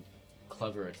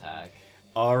clever attack.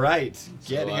 All right,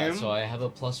 get so, him. So I have a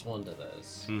 +1 to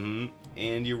this. Mm-hmm.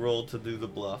 And you roll to do the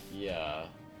bluff. Yeah.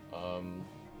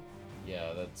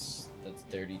 Yeah, that's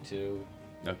 32.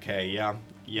 Okay, yeah,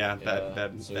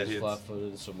 that so that he's hits.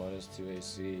 flat-footed, so -2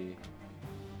 AC.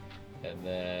 And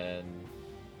then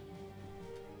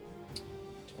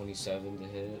 27 to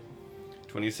hit.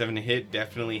 27 to hit,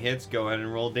 definitely hits. Go ahead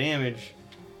and roll damage.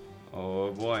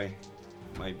 Oh boy,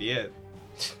 might be it.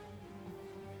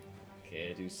 Okay,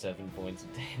 I do 7 points of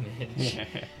damage.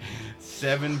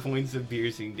 7 points of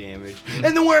piercing damage,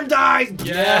 and the worm dies.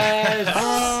 Yes!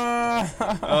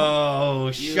 Oh,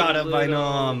 You shot up by little-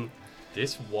 Nom.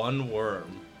 This one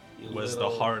worm You was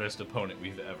little- the hardest opponent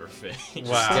we've ever faced.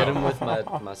 Wow. Get him with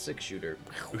my 6-shooter.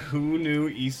 Who knew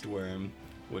Eastworm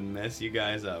would mess you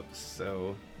guys up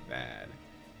so bad?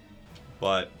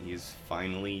 But he's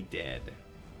finally dead.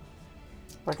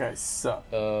 That guy sucks.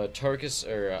 Tarkus,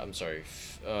 or I'm sorry,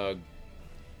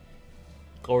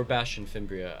 Gorbash and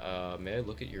Fimbria, may I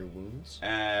look at your wounds?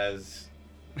 As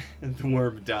the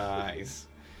worm dies.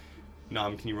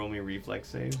 Nom, can you roll me a reflex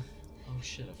save? Oh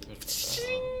shit, I forgot about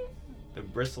that. The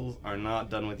bristles are not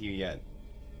done with you yet.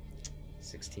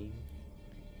 16?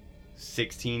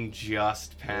 16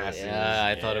 just passes. Yeah,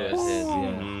 I thought it was his,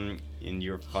 yeah. Mhm, and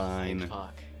you're fine.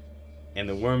 Fuck. And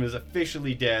the worm is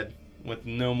officially dead with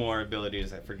no more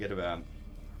abilities I forget about.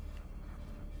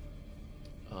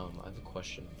 I have a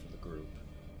question for the group.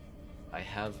 I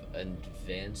have an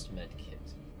advanced med kit.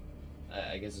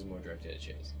 I guess it's more directed at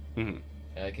Chase. Mhm.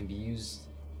 It can be used.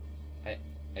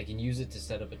 I can use it to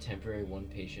set up a temporary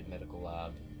one-patient medical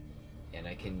lab, and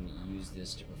I can use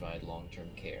this to provide long-term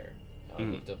care. I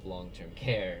looked up long-term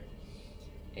care,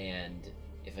 and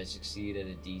if I succeed at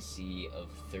a DC of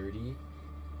 30,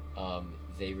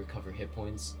 they recover hit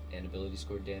points and ability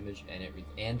score damage,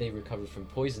 and they recover from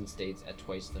poison states at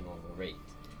twice the normal rate.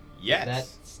 Yes.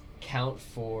 Does that count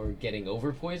for getting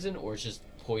over poison, or it's just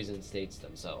poison states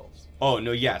themselves? Oh,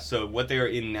 no, yeah. So what they are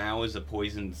in now is a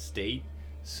poisoned state.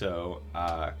 So,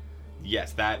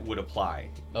 yes, that would apply.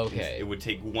 Okay. It would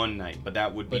take one night, but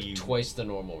that would But be... twice the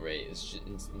normal rate. It's just,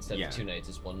 instead Yeah. of 2 nights,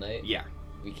 it's 1 night? Yeah.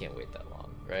 We can't wait that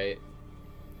long, right?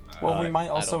 Well, we might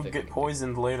don't also think get we can.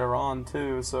 poisoned later on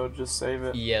too, so just save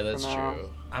it. Yeah, that's for now. true.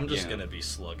 I'm just Yeah. gonna be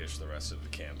sluggish the rest of the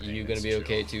campaign. You gonna It's be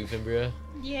okay chill. too, Fimbria?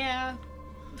 Yeah.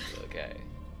 Okay.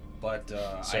 But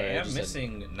Sorry, I I am just had-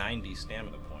 missing 90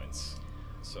 stamina points.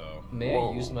 So May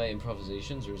Whoa. I use my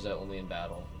improvisations, or is that only in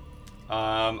battle?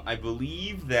 I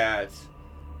believe that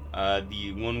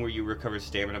the one where you recover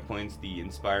stamina points, the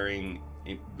inspiring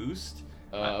boost.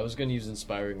 I was gonna use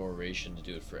inspiring oration to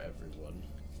do it for everyone.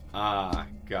 Ah,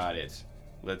 got it.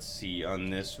 Let's see. On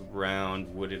this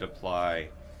round, would it apply?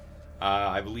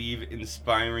 I believe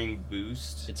inspiring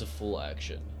boost It's a full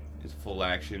action, is full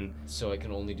action. so I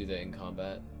can only do that in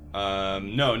combat.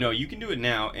 No, you can do it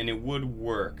now, and it would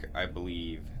work. I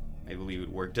believe it would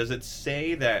work. Does it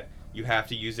say that you have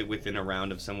to use it within a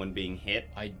round of someone being hit?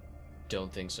 I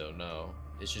don't think so, no.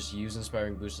 It's just use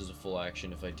inspiring boost as a full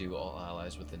action. If I do, all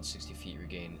allies within 60 feet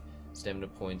regain stamina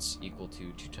points equal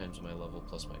to 2 times my level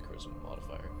plus my charisma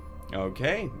modifier.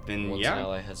 Okay, then Once yeah. an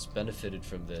ally has benefited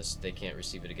from this, they can't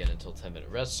receive it again until 10-minute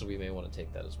rest, so we may want to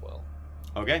take that as well.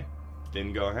 Okay,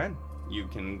 then go ahead. You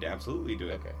can absolutely do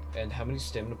it. Okay. And how many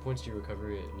stamina points do you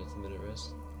recover in a 10-minute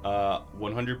rest?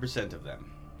 100% of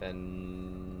them.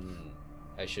 Then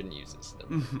I shouldn't use this.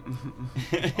 Then.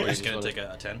 we're just just gonna wanna- take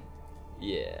a 10.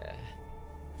 Yeah.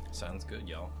 Sounds good,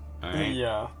 y'all. All right.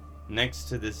 Yeah. Next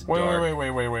to this Wait, dark.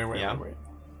 wait. Yeah?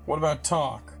 What about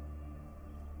talk?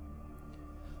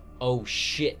 Oh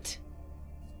shit.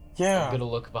 Yeah. I'm gonna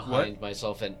look behind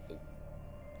myself and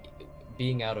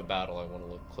being out of battle. I want to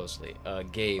look closely.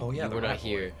 Gabe, Oh, yeah, you the were not rat boy.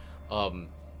 here.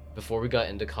 Before we got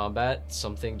into combat,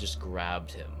 something just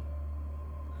grabbed him.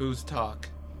 Who's talk?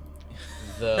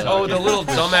 The Oh, the little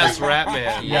dumbass rat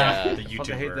man. Yeah. The Fuck,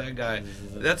 I hate YouTuber. that guy.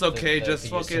 The- That's okay. the Just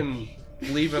thing you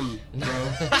fucking leave him, bro.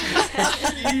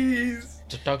 Jeez.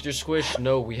 Dr. Squish,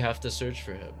 no, we have to search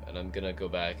for him, and I'm gonna go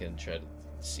back and try to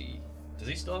see. Does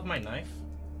he still have my knife?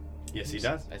 Yes, he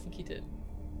does. I think he did.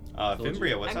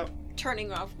 Fimbria, what's I'm up?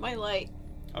 turning off my light.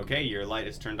 Okay, your light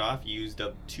is turned off. You used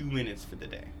up 2 minutes for the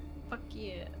day. Fuck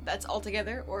yeah. That's all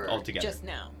together or Altogether. just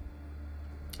now?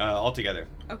 Altogether.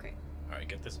 Okay. Alright,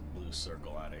 get this blue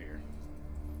circle out of here.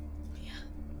 Yeah.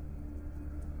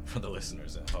 For the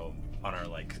listeners at home, on our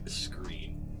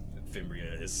screen,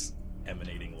 Fimbria is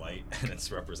emanating light, and it's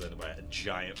represented by a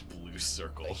giant blue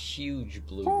circle. A huge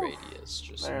blue Whew. radius.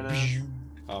 Just. There it is.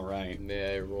 All right.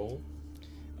 May I roll?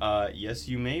 Yes,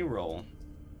 you may roll.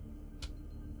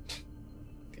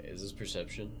 Okay, is this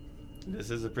perception? This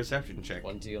is a perception check.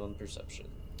 20 on perception.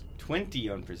 20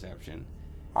 on perception.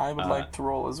 I would like to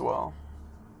roll as well.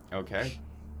 Okay.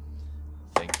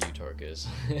 Thank you, Tarkus.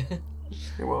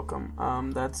 You're welcome.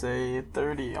 That's a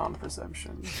 30 on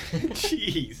perception.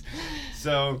 Jeez.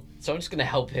 So, So I'm just gonna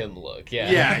help him look. Yeah.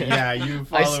 yeah, you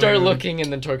follow I start him. looking,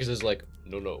 and then Tarkus is like,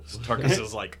 no. Tarkus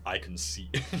is like, I can see.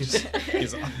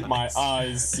 His My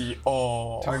eyes see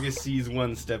all. Targus sees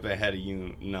one step ahead of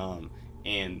you, Nam,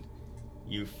 and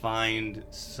you find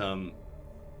some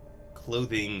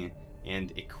clothing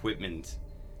and equipment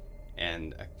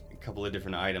and a couple of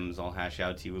different items I'll hash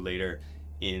out to you later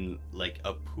in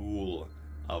a pool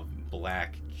of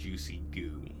black juicy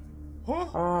goo.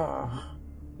 Ah.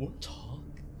 Talk.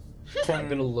 I'm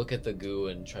gonna look at the goo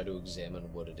and try to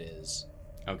examine what it is.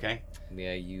 Okay?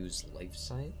 May I use life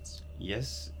science?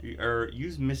 Yes, or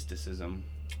use mysticism.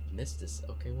 Mystic.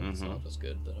 Okay, well, it's Mhm. not as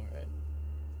good, but alright.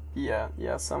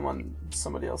 Yeah,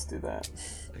 somebody else do that.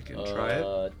 I can try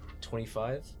it.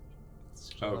 25.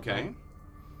 Okay.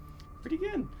 Pretty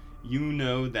good. You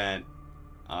know that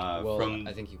Well, from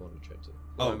I think he wanted to try to.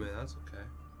 Oh man, that's okay.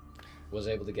 Was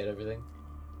I able to get everything?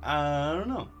 I don't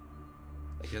know.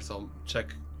 I guess I'll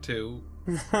check 2.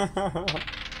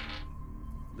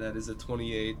 That is a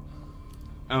 28.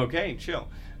 Okay, chill.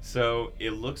 So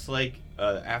it looks like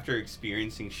after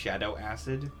experiencing shadow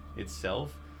acid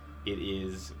itself, it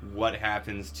is what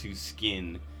happens to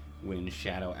skin when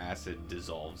shadow acid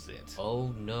dissolves it.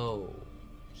 Oh no.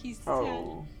 He's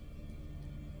Oh.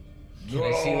 Can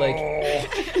I see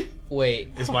like? Wait.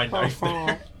 Is my knife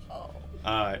there?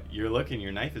 You're looking.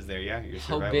 Your knife is there. Yeah. Your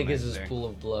How survival big knife is this there. pool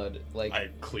of blood? Like, I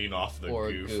clean off the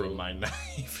Or goo goo. from my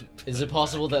knife. is it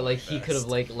possible that like he could have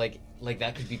Best. like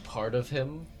that could be part of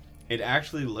him? It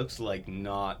actually looks like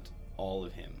not all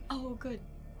of him. Oh, good.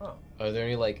 Are there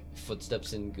any like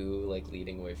footsteps in goo like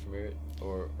leading away from it,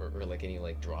 or like any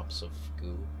like drops of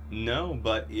goo? No,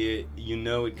 but it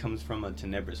comes from a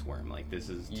tenebrous worm. Like this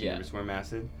is Yeah. tenebrous worm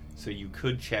acid, so you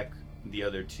could check the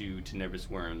other two tenebrous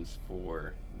worms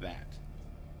for that.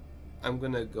 I'm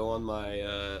gonna go on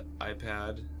my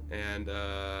iPad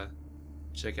and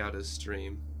check out his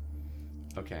stream.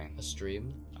 Okay. A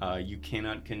stream? You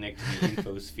cannot connect to the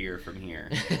infosphere from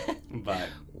here, but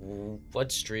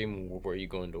What stream were you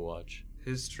going to watch?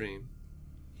 His stream.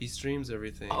 He streams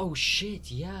everything. Oh shit!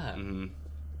 Yeah. mhm.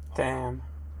 Damn.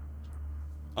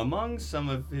 Among some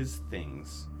of his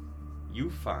things, you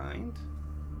find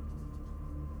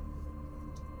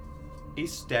a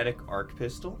static arc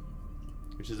pistol,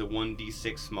 which is a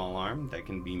 1d6 small arm that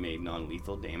can be made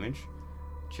non-lethal damage.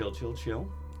 Chill, chill, chill.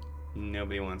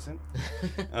 Nobody wants it.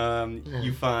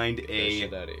 You find Get that a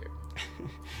shit out of here.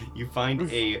 you find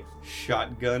a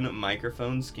shotgun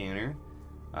microphone scanner.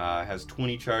 Has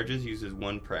 20 charges, uses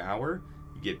 1 per hour.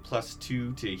 You get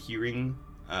 +2 to hearing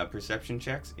perception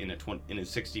checks in a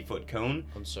 60-foot cone.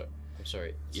 I'm sorry. It's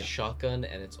Yeah. a shotgun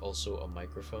and it's also a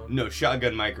microphone. No,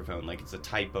 shotgun microphone, like it's a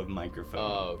type of microphone.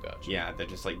 Oh, gotcha. Yeah, that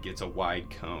just like gets a wide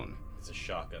cone. It's a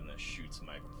shotgun that shoots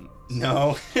microphones.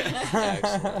 No.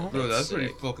 Excellent. Bro, that's pretty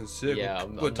sick. fucking sick. Yeah,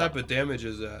 what I'm type not- of damage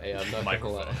is that? Hey, I'm not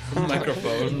Microphone. gonna lie.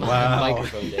 Microphone. Wow.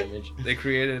 Microphone damage. They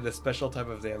created a special type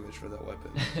of damage for that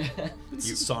weapon.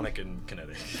 It's sonic and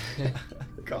kinetic.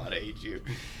 God, I hate you.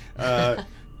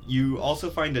 You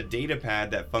also find a data pad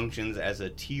that functions as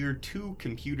a tier 2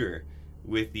 computer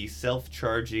with the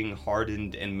self-charging,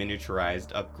 hardened, and miniaturized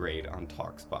upgrade on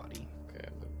Talk's body. Okay,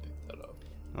 I'm gonna pick that up.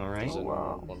 Alright? Does Oh, anyone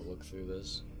wow. want to look through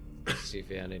this? See if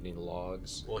he had any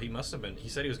logs. Well, he must have been. He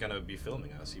said he was going to be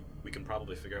filming us. We can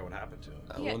probably figure out what happened to him.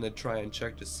 I Yeah. want to try and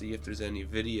check to see if there's any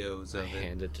videos I of it.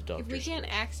 hand it to Doctor. If we can't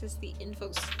access the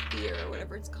infosphere or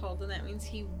whatever it's called, then that means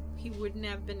he wouldn't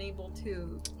have been able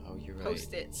to Oh, you're right.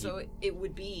 post it, so it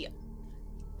would be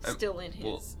still in his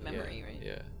well, memory, yeah, right?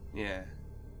 Yeah. Yeah.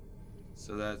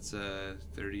 So that's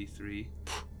 33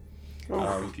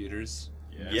 computers.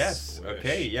 Yes. wish.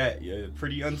 Okay. Yeah.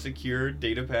 Pretty unsecured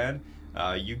data pad.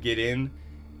 You get in.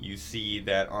 You see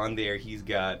that on there he's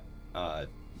got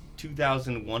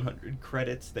 2,100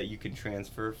 credits that you can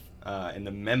transfer. And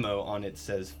the memo on it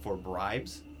says for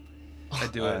bribes. I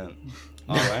do it.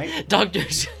 All right.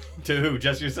 Doctors. To who?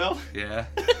 Just yourself? Yeah.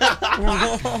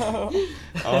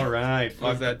 All right. Was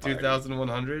fuck that the party.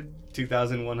 2,100?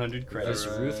 2,100 credits. This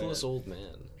Alright. ruthless old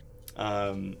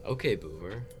man. Okay,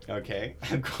 boomer. Okay.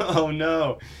 Oh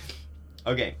no.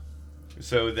 Okay.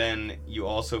 So then you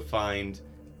also find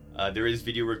there is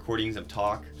video recordings of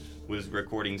Talk was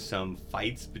recording some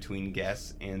fights between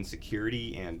guests and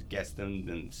security and guests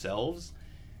themselves.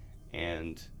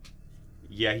 And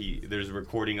yeah, there's a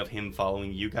recording of him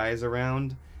following you guys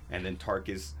around, and then Tark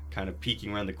is kind of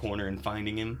peeking around the corner and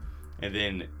finding him. And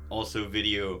then also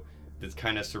video that's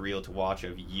kind of surreal to watch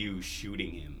of you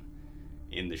shooting him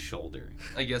in the shoulder.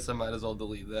 I guess I might as well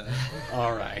delete that.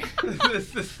 All right.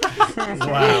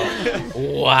 Wow.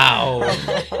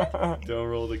 Wow. Don't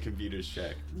roll the computer's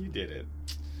check. You did it.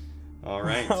 All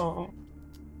right.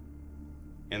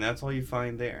 And that's all you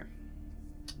find there.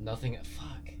 Nothing.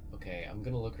 Fuck. Okay, I'm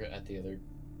gonna look at the other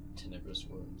tenebrous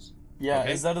worms. Yeah,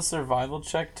 Okay. is that a survival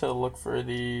check to look for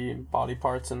the body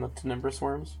parts in the tenebrous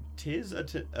worms? Tis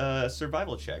a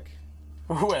survival check.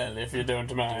 Well, if you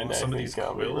don't mind, Want I some of think these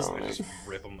I'll be quills? I rolling. just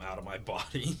rip them out of my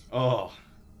body. Oh,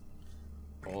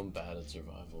 Oh, I'm bad at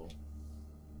survival.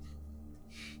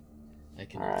 I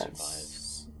can Alright.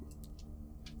 survive.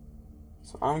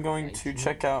 So I'm going 19. to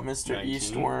check out Mr. 19.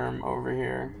 Eastworm over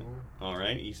here. all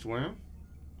right, Eastworm.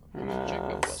 I'm Check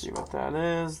gonna out see Westworld. what that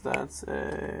is.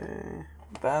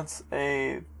 That's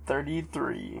a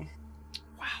 33.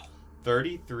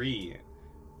 33.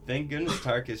 Thank goodness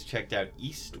Tarkus checked out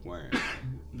Eastworm,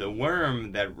 the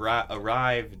worm that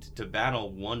arrived to battle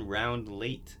 1 round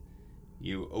late.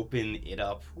 You open it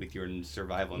up with your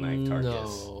survival knife,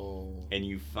 Tarkus, No. and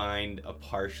you find a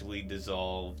partially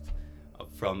dissolved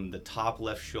from the top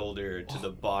left shoulder to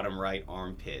the bottom right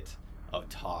armpit of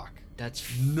Talk. That's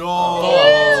No!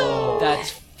 fucked. That's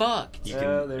fucked. You Yeah,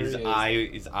 can, there his he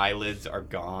is. his eyelids are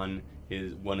gone.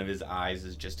 One of his eyes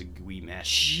is just a gooey mess,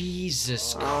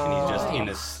 Jesus and he's just in a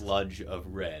Christ. sludge of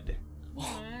red.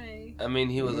 Hi. I mean,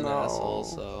 he was an No. asshole,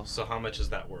 so. So how much is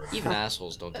that worth? Even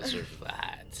assholes don't deserve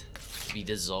that. to be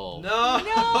dissolved. No.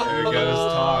 There goes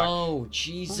Talk. Oh,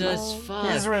 Jesus, fuck.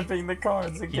 He's ripping the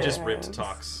cards again. He just ripped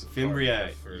Talk's. Fimbria,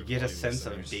 card for you get a volume sense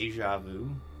of listeners. deja vu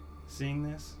seeing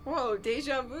this. Whoa,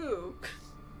 deja vu.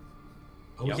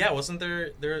 Oh Yep. yeah, wasn't there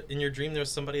in your dream there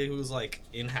was somebody who was like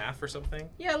in half or something?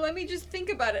 Yeah, let me just think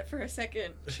about it for a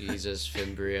second. Jesus,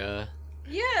 Fimbria.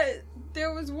 Yeah,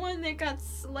 there was one that got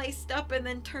sliced up and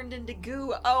then turned into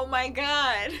goo. Oh my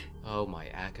god. Oh, my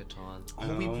Akaton.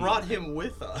 Oh, we Oh brought my- him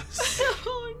with us.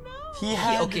 Oh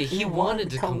no. He wanted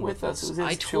to come with us. It was his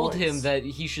I told him choice. that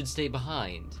he should stay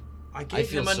behind. I gave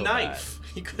feel him a so knife.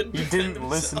 He couldn't. He defend didn't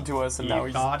listen himself. to us, and He now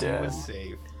he's thought dead. he was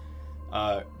safe.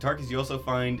 Tarkus, you also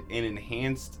find an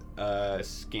enhanced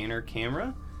scanner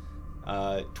camera.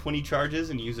 20 charges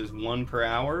and uses 1 per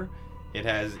hour. It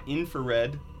has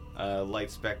infrared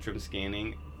light spectrum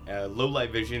scanning, low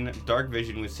light vision, dark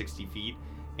vision with 60 feet,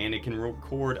 and it can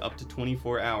record up to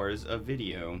 24 hours of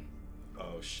video.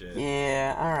 Oh shit.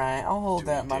 Yeah, alright. I'll hold Do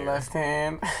that in we my dare? left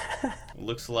hand.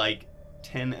 Looks like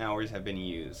 10 hours have been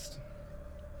used.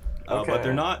 Okay. But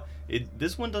they're not.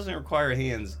 This one doesn't require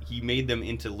hands. He made them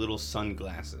into little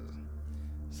sunglasses,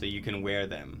 so you can wear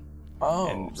them Oh,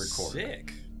 and record.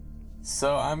 Sick.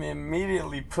 so I'm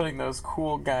immediately putting those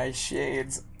cool guy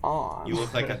shades on. You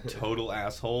look like a total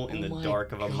asshole in Oh the my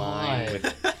dark of a mine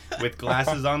God. with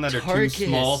glasses on that are too Tarkus.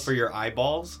 small for your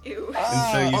eyeballs. Ew.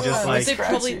 Ah, And so you just, oh, like- Wouldn't they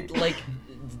probably scratchy. like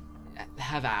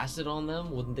have acid on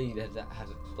them? Wouldn't they have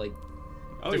like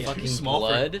Oh their yeah. fucking Small for-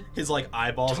 blood? His like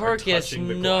eyeballs are Tarkus, touching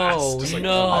the no, glass. just like,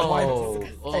 no. I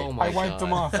wiped, Oh, hey, my I wiped them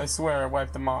God. off. I swear, I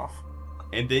wiped them off.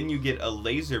 And then you get a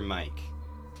laser mic.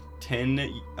 10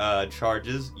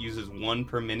 charges, uses 1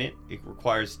 per minute. It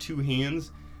requires 2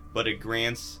 hands, but it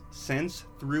grants sense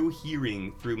through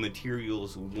hearing through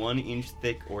materials 1 inch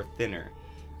thick or thinner.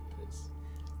 It's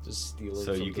just stealing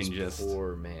So from you this can just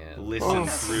poor man. Listen Oh.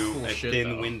 through Cool a shit,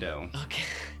 thin though. window. Okay.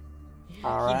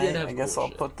 Alright, did have I guess I'll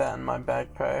bullshit. put that in my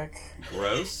backpack.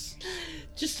 Gross.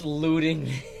 Just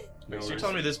looting. No So you're worries.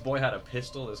 telling me this boy had a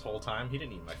pistol this whole time? He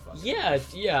didn't need my fucking Yeah.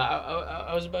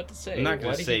 I was about to say. I'm not why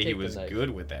gonna did say he take the was knife? good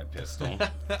with that pistol.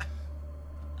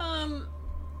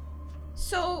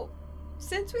 So,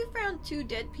 since we found 2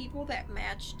 dead people that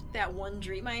matched that one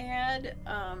dream I had,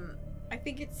 I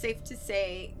think it's safe to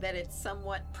say that it's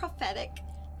somewhat prophetic,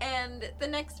 and the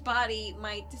next body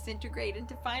might disintegrate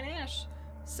into fine ash.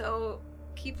 So,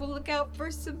 keep a lookout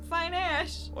for some fine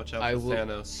ash. Watch out I for will-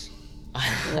 Thanos.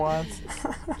 What?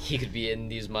 He could be in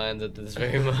these mines at this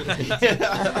very moment.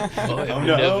 Oh, Oh,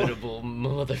 no. inevitable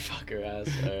motherfucker ass.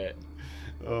 Alright.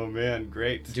 Oh man,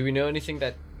 great. Do we know anything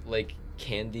that, like,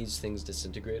 can these things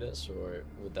disintegrate us, or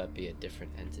would that be a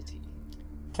different entity?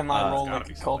 Can I It's roll gotta like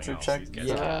be a something culture else. check? These guys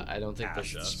Yeah, I don't think the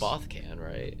ash us. Spoth can,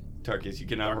 right? Tarkus, you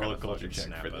cannot They're roll a gonna culture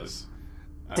fucking check snap for us.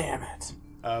 this. Damn it.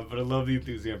 But I love the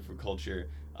enthusiasm for culture.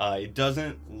 It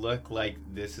doesn't look like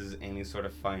this is any sort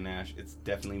of fine ash. It's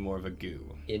definitely more of a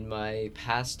goo. In my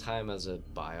past time as a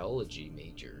biology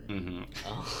major, Mm-hmm.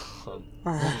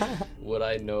 would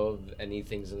I know of any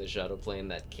things in the shadow plane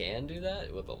that can do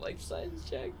that with a life science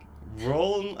check?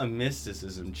 Roll a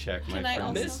mysticism check, my Can I friend.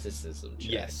 also- Mysticism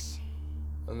check. Yes.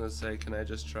 I'm gonna say, can I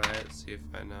just try it? See if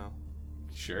I know.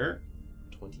 Sure.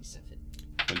 27.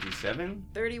 27.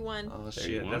 31. Oh shit,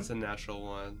 31? that's a natural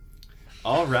one.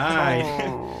 All right.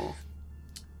 Oh.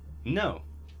 No,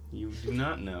 you do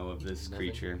not know of this Nothing?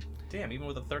 creature. Damn, even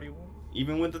with a 31?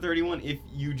 Even with the 31, if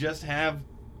you just have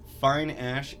fine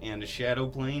ash and a shadow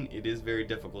plane, it is very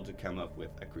difficult to come up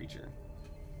with a creature.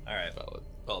 Alright. Valid.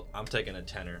 Well, I'm taking a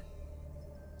tenner.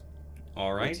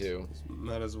 All right. Me too.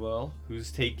 Might as well. Who's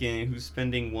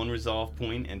spending 1 resolve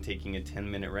point and taking a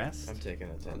 10-minute rest? I'm taking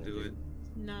a 10. I'll do it.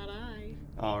 Not I.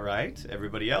 All right.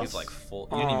 Everybody else? He's like full.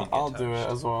 You didn't even get I'll do it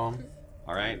touched. as well.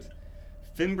 All right.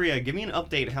 Fimbria, give me an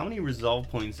update. How many resolve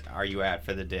points are you at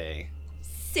for the day?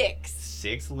 6.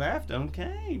 6 left.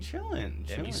 Okay, chilling. Damn,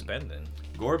 you chilling. spending.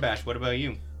 Gorbash, what about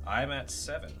you? I'm at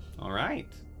 7. All right.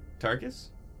 Tarkus?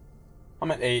 I'm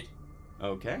at 8.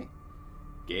 Okay.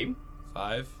 Gabe?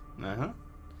 5. Uh-huh.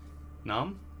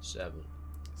 Nom? 7.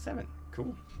 7.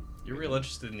 Cool. You're real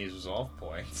interested in these resolve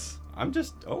points. I'm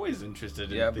just always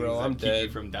interested in Yeah, things bro, that I'm keep you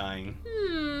dead. from dying.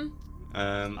 Hmm.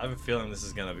 I have a feeling this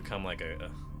is gonna become like a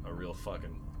real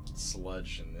fucking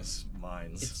sludge in this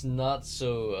mines. It's not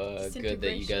so good that you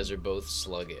Disintegration. guys are both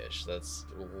sluggish. That's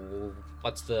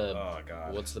what's the Oh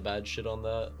god. what's the bad shit on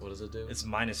that? What does it do? It's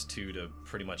 -2 to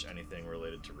pretty much anything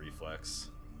related to reflex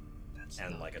That's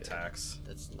and not like good. attacks.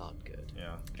 That's not good.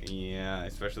 Yeah. Yeah,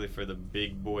 especially for the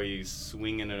big boys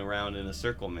swinging it around in a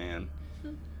circle, man.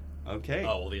 Okay.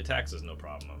 Oh, well, the attacks is no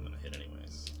problem. I'm gonna hit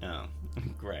anyways. Oh,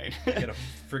 great. I get a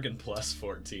friggin' plus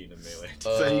 14 in melee.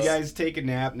 So you guys take a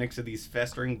nap next to these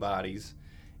festering bodies,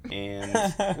 and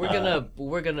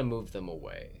We're gonna move them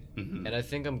away. Mhm. And I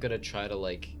think I'm gonna try to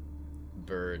like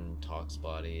burn Talk's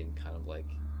body in kind of like,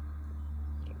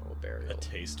 I don't know, a burial. A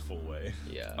tasteful way.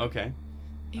 Yeah. okay.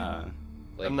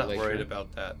 Like, I'm not like, worried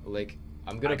about that. Like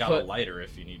I'm I gonna got put a lighter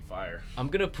if you need fire. I'm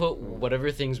gonna put whatever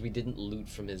things we didn't loot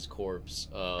from his corpse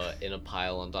in a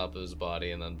pile on top of his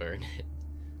body and then burn it.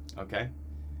 Okay.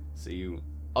 So you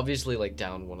Obviously, like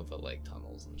down one of the like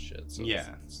tunnels and shit. So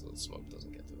Yeah. so the smoke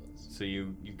doesn't get to us. so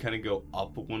you kind of go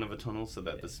up one of the tunnels so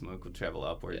that the smoke will travel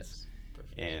upwards, Yes.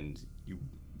 Perfect. and you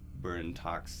burn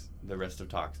the rest of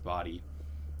Tok's body,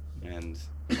 and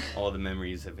all the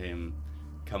memories of him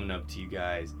coming up to you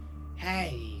guys.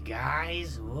 Hey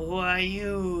guys, who are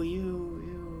you?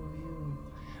 You.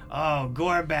 Oh,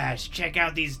 Gorbash, check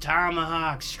out these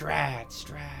tomahawk strats.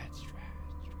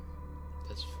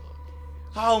 That's fuck.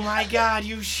 Oh my God,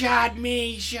 you shot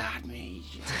me. It's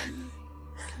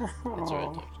alright,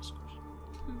 Aw. Dr. Squish.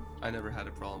 I never had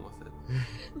a problem with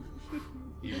it.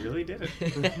 You really did it.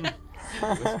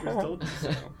 Whispers told you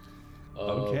so.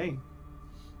 Okay.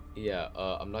 Yeah,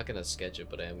 I'm not gonna sketch it,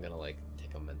 but I am gonna like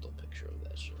take a mental picture of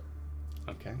that shit.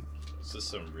 Okay. This is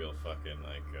some real fucking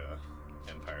like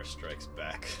Empire Strikes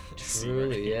Back.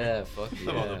 Truly, yeah, fuck I'm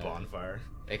on the yeah. bonfire.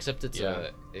 Except it's Yeah.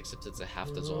 a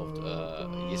half dissolved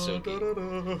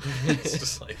Yisoki. It's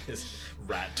just like his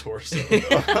rat torso.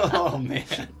 Oh man.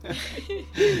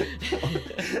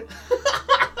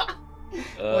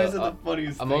 Why is it the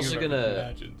funniest I'm thing also I've ever gonna-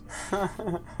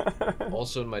 imagined?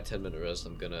 Also in my 10-minute rest,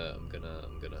 I'm gonna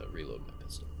reload my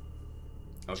pistol.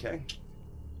 Okay.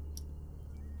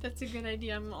 That's a good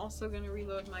idea. I'm also gonna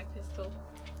reload my pistol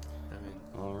I mean,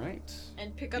 All right.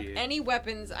 and pick up Yeah. any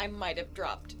weapons I might have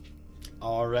dropped.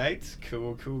 All right.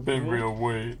 Cool. Big real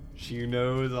weight. She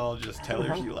knows. I'll just tell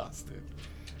her she lost it.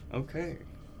 Okay.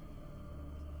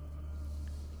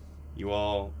 You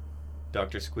all,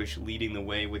 Dr. Squish leading the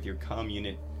way with your comm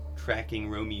unit, tracking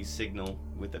Romy's signal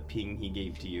with a ping he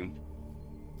gave to you.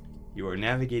 You are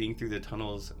navigating through the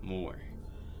tunnels more.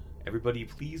 Everybody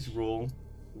please roll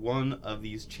one of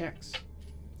these checks.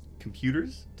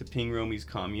 Computers to ping Romy's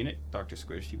comm unit. Dr.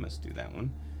 Squish, you must do that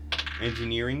one.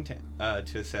 Engineering to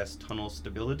assess tunnel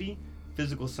stability.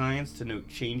 Physical science to note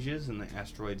changes in the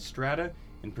asteroid strata.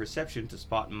 And perception to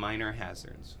spot minor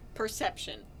hazards.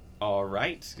 Perception. All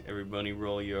right, everybody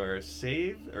roll your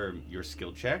save, or your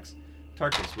skill checks.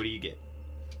 Tarkus, what do you get?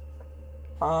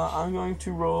 I'm going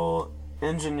to roll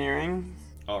engineering,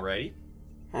 Alrighty.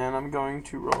 and I'm going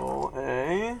to roll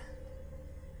a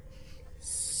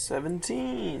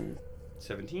 17.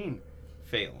 17.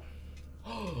 Fail.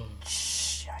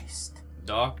 Scheist.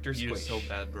 Dr. you're Squish. so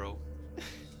bad, bro.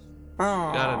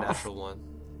 Oh. Got a natural one.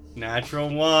 Natural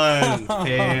 1.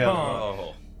 Fail.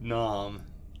 Oh. Nom.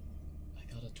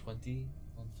 I got a 20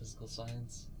 on physical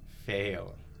science.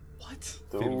 Fail. What?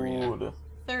 Fimbria. Dude.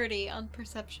 30 on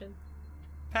perception.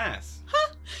 Pass.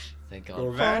 Thank God.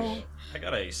 Gorbash. I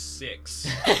got a 6.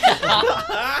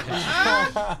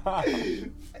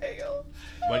 Fail.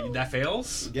 What? That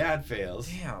fails? Gad fails.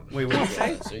 Damn. Wait, what did you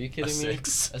say? So are you A kidding me?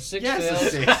 6. A 6 Yes, fails? a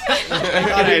 6. I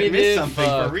thought I had missed something for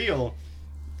Fuck. real.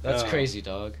 That's Oh. crazy,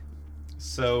 dog.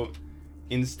 So,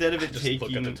 instead of it Just look at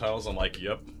the taking... tiles. I'm like,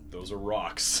 yep, those are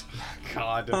rocks.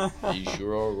 God. These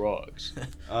sure are rocks.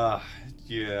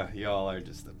 Yeah, y'all are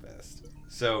just the best.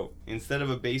 So, instead of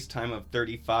a base time of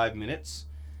 35 minutes,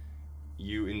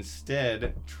 you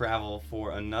instead travel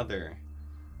for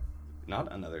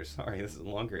this is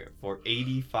longer, for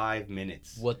 85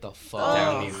 minutes What the fuck?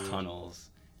 down these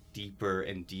tunnels, deeper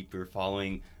and deeper,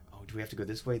 following, do we have to go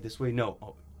this way? This way?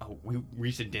 No. We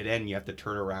reached a dead end, you have to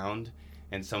turn around,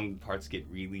 and some parts get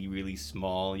really, really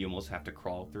small, you almost have to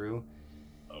crawl through.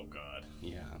 Oh god.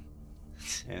 Yeah.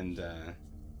 And,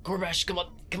 Gorbash, come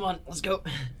on, let's go.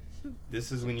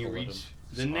 this is when you Pull at reach him.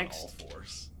 the Just on next all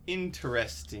fours.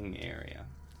 interesting area.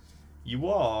 You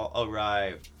all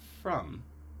arrive from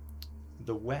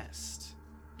the west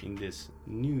in this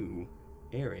new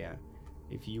area.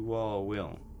 If you all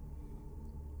will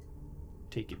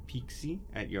take a peek-see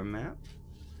at your map.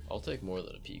 I'll take more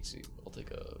than a peek-see. I'll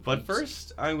take a But peek-see.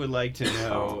 first, I would like to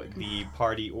know the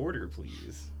party order,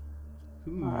 please.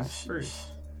 Who's first?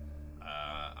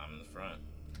 I'm in the front.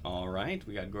 All right,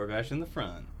 we got Gorbash in the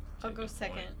front, I'll go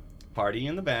second. party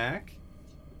in the back,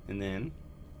 and then,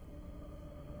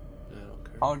 I don't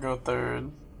care. I'll go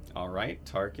third. all right,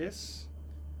 Tarkus.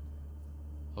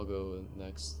 I'll go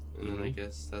next. And then I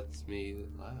guess that's me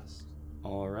last.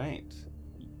 All right.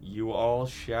 You all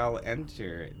shall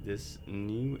enter this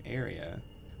new area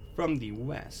from the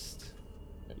west.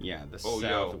 Yeah, the Oh, yo.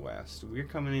 southwest. We're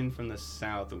coming in from the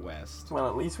southwest. Well,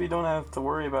 at least we don't have to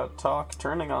worry about Talk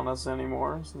turning on us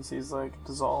anymore, since he's like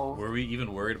dissolved. Were we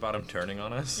even worried about him turning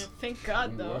on us? Thank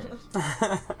God, though.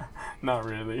 Not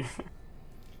really.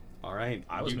 All right.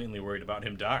 I was you- mainly worried about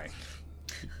him dying.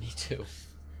 Me too.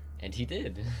 And he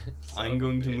did. I'm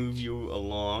going to move you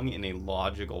along in a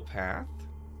logical path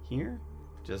here,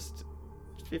 just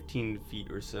 15 feet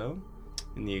or so,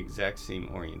 in the exact same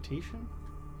orientation.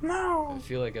 I No.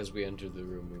 feel like as we entered the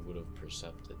room, we would have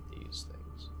percepted these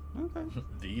things. Okay.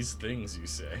 These things you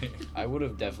say. I would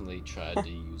have definitely tried to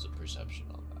use a perception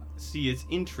on that. See, it's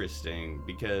interesting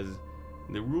because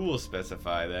the rules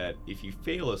specify that if you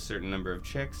fail a certain number of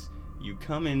checks, you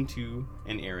come into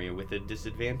an area with a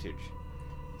disadvantage.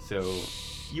 So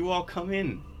you all come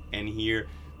in and hear,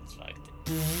 That's fine.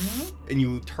 and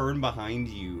you turn behind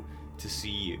you to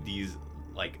see these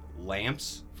like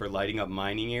lamps for lighting up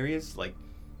mining areas, like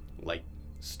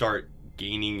start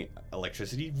gaining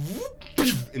electricity,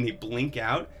 and they blink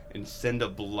out and send a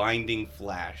blinding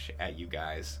flash at you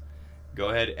guys. Go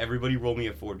ahead, everybody, roll me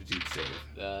a fortitude save.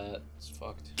 That's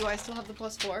fucked. Do I still have the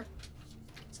 +4?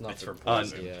 It's not It's for for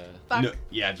poison. Yeah. Fuck. No,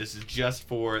 yeah, this is just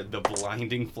for the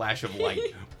blinding flash of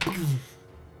light.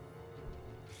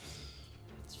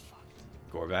 It's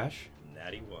fucked. Gorbash,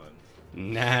 Natty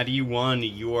 1. natty 1,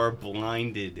 you are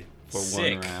blinded for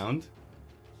Sick. 1 round.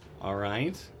 All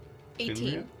right. 18.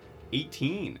 Fimbria?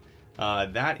 18.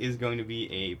 That is going to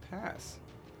be a pass.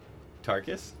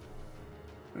 Tarkus?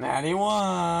 Natty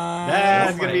 1.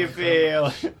 That's Oh going to be a my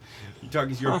fail.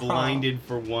 Tarkus, you're blinded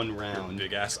for 1 round.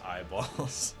 Big ass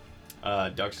eyeballs.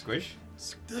 Duck Squish?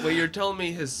 Wait, you're telling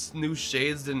me his new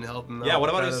shades didn't help him out? Yeah, what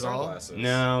about with his that at all? sunglasses?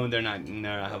 No, they're not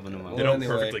helping him Well, They out. don't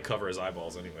anyway. perfectly cover his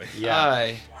eyeballs anyway.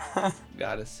 Yeah. I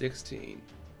got a 16.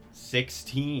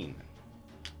 16.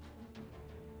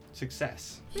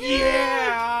 Success.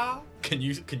 Yeah. Can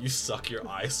you suck your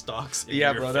eye stalks? Into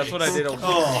Yeah, your bro, that's what I face? did.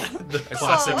 Oh, The I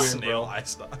classic saw it, snail bro. eye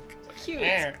stalk. Cute.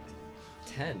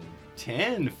 10.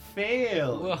 10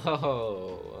 fail.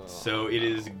 Whoa. So it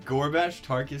is Gorbash,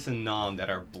 Tarkus, and Nom that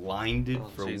are blinded Oh,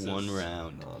 for Jesus. 1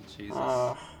 round. Oh, Jesus.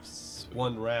 Uh,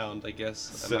 1 round, I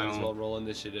guess. I might as So- well roll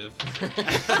initiative. Here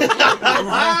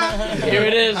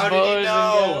it is, How did boys he and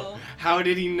know? girls. How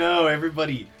did he know?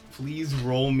 Everybody, please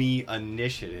roll me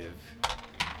initiative.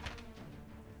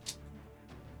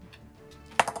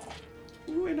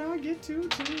 Ooh, and I get to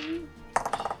too.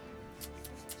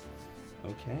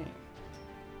 Okay.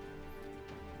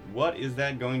 What is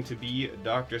that going to be,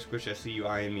 Dr. Squish? I see you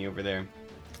eyeing me over there.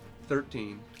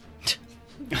 13.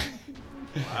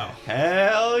 Wow.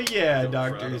 Hell yeah, So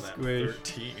proud Dr. of that Squish.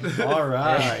 13. All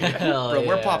right. Hell Bro,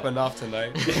 we're yeah. popping off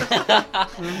tonight.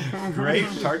 Great,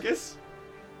 Tarkus.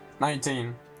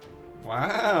 19.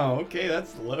 Wow. Okay,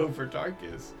 that's low for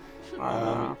Tarkus.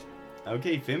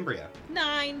 Okay, Fimbria.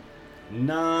 9.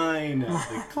 9.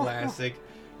 The classic.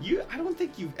 I don't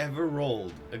think you've ever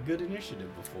rolled a good initiative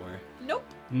before. Nope.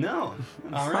 No.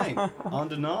 All right. On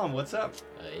to Nom. What's up?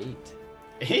 8.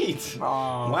 8. Oh.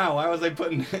 Wow. Why was I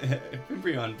putting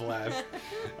Fimbria on blast?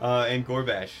 And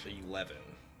Gorbash. 11.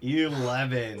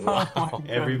 11. Oh my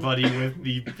Everybody with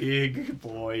the big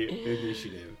boy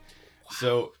initiative.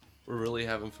 So, We're really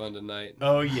having fun tonight.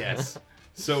 oh yes.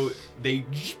 So they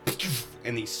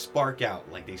spark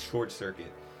out like they short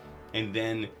circuit, and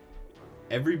then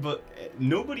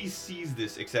nobody sees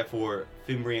this except for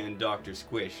Fimbria and Dr.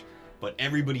 Squish, but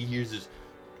everybody hears this.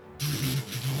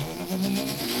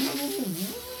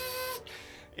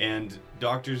 And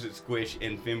Dr. Squish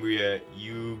and Fimbria,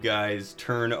 you guys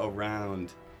turn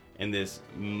around, and this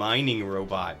mining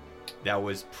robot that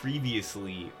was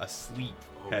previously asleep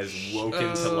has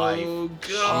woken to life. Oh,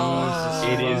 God.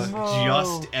 It is no.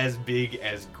 just as big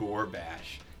as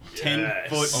Gorbash. 10 Yes.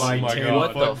 foot Oh by my 10 God.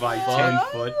 foot What the by fuck? 10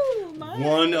 foot. Oh, my.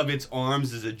 One of its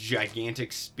arms is a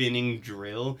gigantic spinning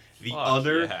drill. The Fuck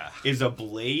other yeah. is a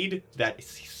blade that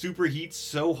superheats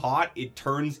so hot it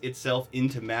turns itself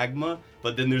into magma,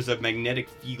 but then there's a magnetic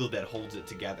field that holds it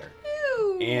together.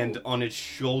 Ew. And on its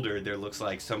shoulder there looks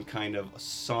like some kind of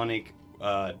sonic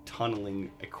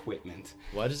tunneling equipment.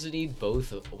 Why does it need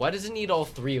both of... Why does it need all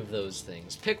 3 of those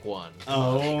things? Pick one.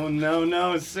 Oh,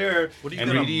 no, sir. What are you And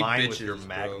gonna greedy mine with bitches, your bro.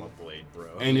 magma blade, bro?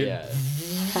 And it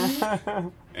Yeah.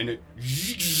 and it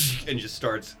just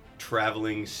starts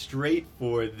traveling straight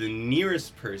for the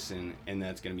nearest person, and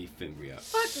that's gonna be Fimbria.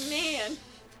 Fuck, man.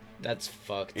 That's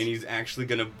fucked. And he's actually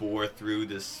gonna bore through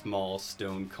this small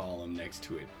stone column next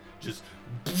to it, just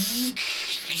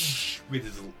with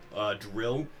his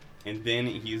drill, and then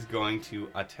he's going to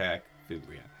attack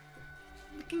Fimbria.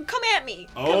 Come at me.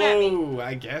 Come at me. Oh,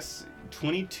 I guess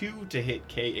 22 to hit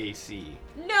KAC.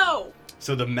 No.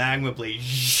 So the magma blade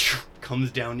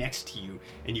comes down next to you,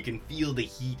 and you can feel the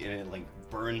heat, and it like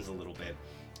burns a little bit.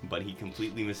 But he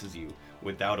completely misses you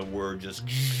without a word, just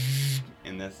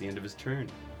and that's the end of his turn.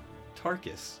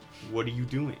 Tarkus, what are you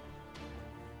doing?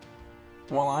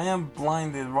 Well, I am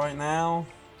blinded right now.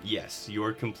 Yes,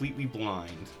 you're completely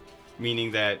blind,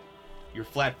 meaning that you're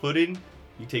flat-footed.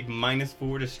 You take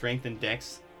 -4 to strength and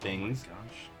dex things. Oh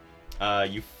my gosh.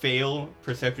 You fail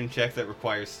perception checks that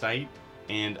require sight,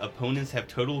 and opponents have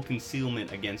total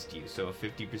concealment against you, so a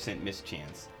 50% miss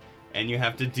chance. And you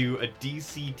have to do a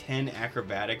DC 10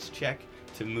 acrobatics check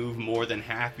to move more than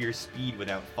half your speed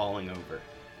without falling over.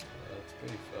 That's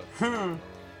pretty fucked.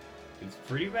 It's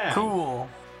pretty bad. Cool.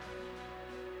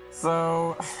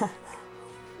 So,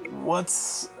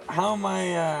 how am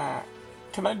I,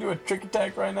 can I do a trick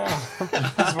attack right now?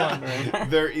 Just wondering.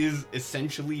 There is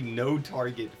essentially no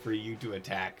target for you to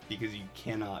attack because you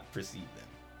cannot perceive them.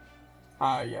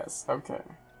 Ah, yes, okay.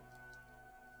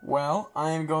 Well,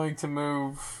 I am going to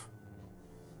move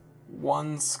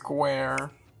 1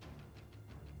 square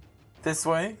this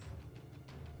way.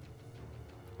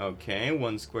 Okay,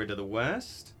 1 square to the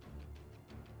west.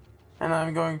 And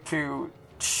I'm going to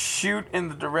shoot in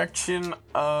the direction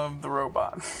of the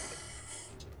robot.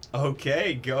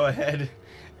 Okay, go ahead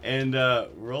and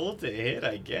roll to hit,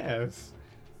 I guess.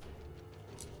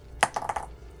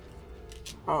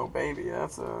 Oh, baby,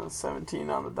 that's a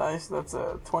 17 on the dice. That's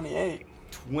a 28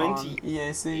 on 28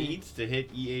 EAC. to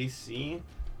hit EAC.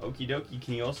 Okie dokie,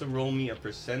 can you also roll me a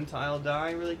percentile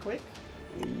die really quick?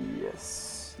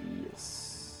 Yes,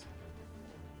 yes.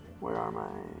 Where are my...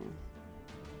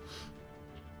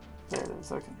 There it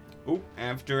is, okay. Oh,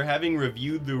 after having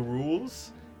reviewed the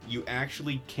rules, you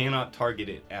actually cannot target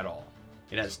it at all.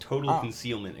 It has total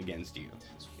concealment against you.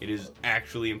 It is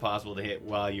actually impossible to hit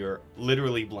while you're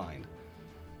literally blind.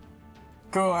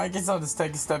 Cool, I guess I'll just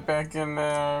take a step back and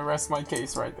rest my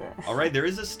case right there. Alright, there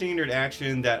is a standard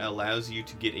action that allows you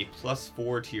to get a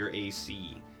 +4 to your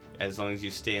AC, as long as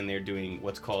you stand there doing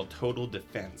what's called total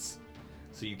defense.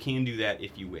 So you can do that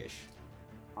if you wish.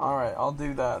 Alright, I'll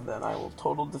do that then. I will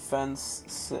total defense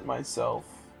sit myself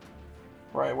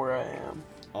right where I am.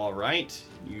 Alright,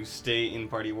 you stay in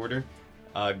party order.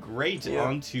 Great, Yeah.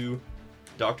 on to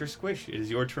Dr. Squish. It is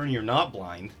your turn, you're not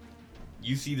blind.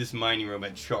 You see this mining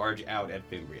robot charge out at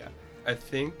Fimbria. I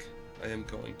think I am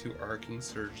going to Arcing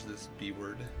Surge this B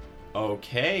word.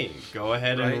 Okay, go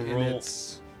ahead Right, and and roll.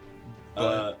 it's...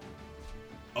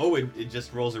 It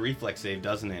just rolls a reflex save,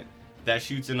 doesn't it? That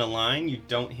shoots in a line, you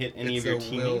don't hit any It's of your a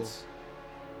teammates.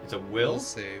 It's a will will?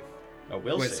 save. A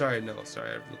will Wait, save. sorry, I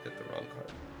looked at the wrong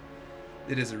card.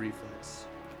 It is a reflex.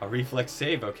 A reflex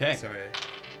save, okay. Sorry.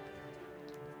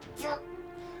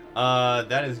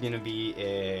 That is gonna be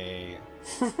a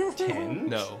 10.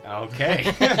 No.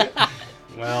 Okay.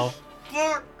 Well,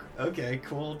 fuck. Okay,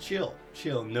 cool. Chill.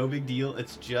 No big deal.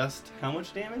 It's just how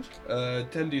much damage?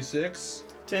 10d6.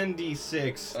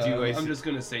 10d6. I'm just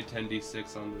gonna say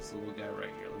 10d6 on this little guy right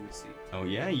here. Let me see. Oh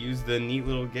yeah, use the neat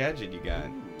little gadget you got.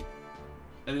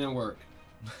 That didn't work.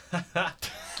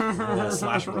 Roll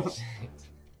slash roll.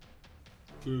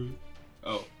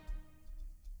 Oh.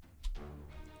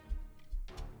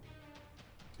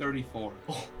 34.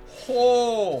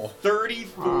 Oh!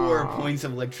 34 Aw. points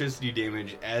of electricity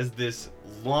damage as this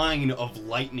line of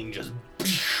lightning just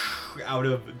out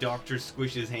of Dr.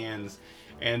 Squish's hands.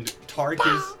 And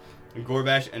Tarkus,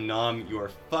 Gorbash, and Nom, you are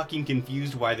fucking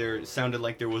confused why there sounded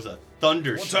like there was a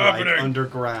thunder strike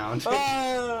underground.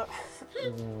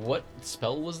 What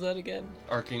spell was that again?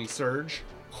 Arcing Surge.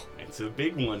 It's a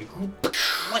big one.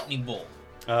 Lightning bolt.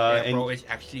 And it's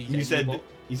actually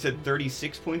you said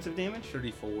 36 points of damage?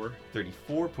 34.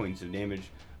 34 points of damage.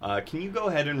 Can you go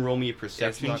ahead and roll me a It's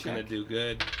perception not check? gonna do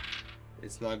good.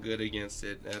 It's not good against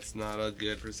it. That's not a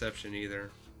good perception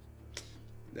either.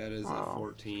 That is a Wow.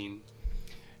 14.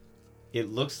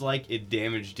 It looks like it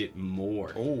damaged it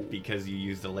more Oh. because you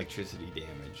used electricity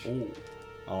damage. Oh.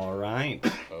 All right.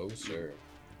 Oh, sir.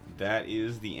 That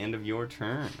is the end of your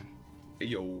turn.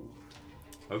 Yo.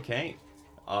 Okay.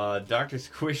 Dr.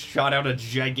 Squish shot out a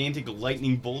gigantic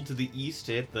lightning bolt to the east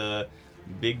to hit the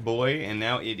big boy, and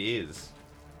now it is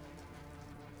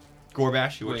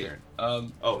Gorbash, your Wait. turn.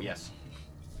 Oh, yes.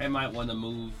 I might want to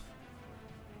move.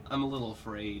 I'm a little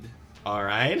afraid. All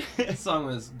right. So I'm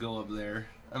gonna go up there.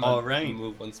 I'm All gonna right.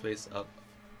 Move one space up.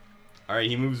 All right,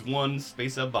 he moves one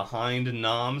space up behind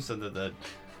Nom so that the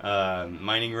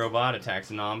mining robot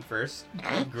attacks Nom first.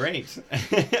 Great.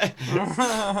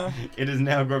 It is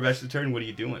now Gorbash's turn. What are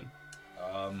you doing?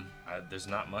 There's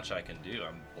not much I can do.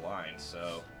 I'm blind,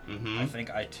 so Mm-hmm. I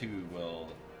think I too will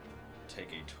take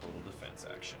a total defense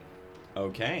action.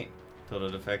 Okay. Total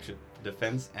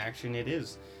defense action it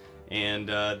is. And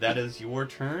that is your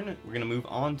turn. We're going to move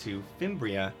on to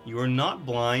Fimbria. You are not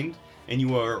blind, and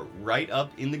you are right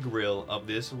up in the grill of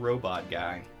this robot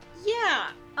guy. Yeah.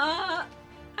 I'm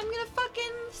gonna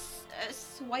fucking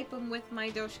swipe him with my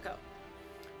Doshko.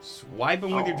 Swipe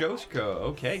him with your Joshko.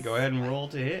 Okay, go ahead and roll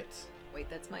to hit. Wait,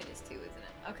 that's minus 2, isn't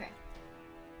it? Okay.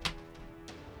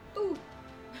 Ooh.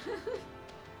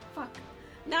 Fuck.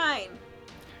 9.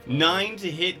 9 to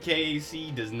hit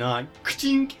KAC does not.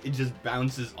 It just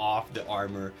bounces off the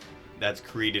armor that's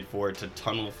created for it to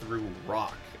tunnel through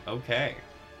rock. Okay.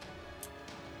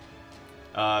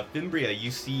 Fimbria,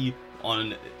 you see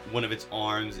on one of its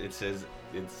arms, it says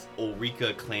it's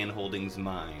Ulrika Clan Holdings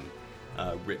Mine,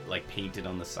 like painted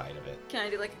on the side of it. Can I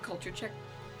do like a culture check?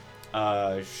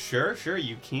 Sure,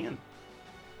 you can.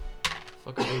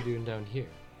 What are they doing down here?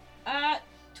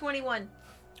 21.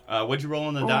 What'd you roll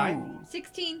on the die?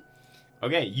 16.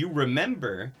 Okay, you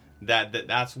remember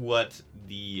that's what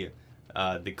the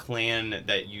clan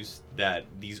that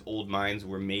these old mines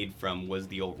were made from was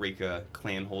the Ulrika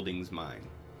Clan Holdings mine.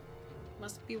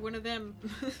 Must be one of them.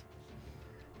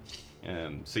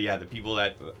 So yeah, the people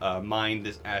that mined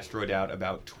this asteroid out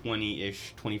about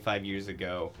 25 years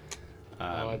ago.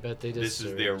 I bet they just. This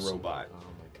is their robot. Oh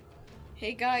my god.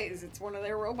 Hey guys, it's one of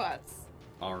their robots.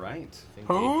 All right,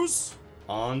 Whose?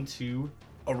 on to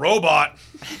A robot!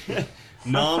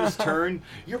 Nom's turn.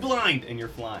 You're blind and you're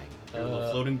flying. You're a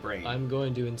little floating brain. I'm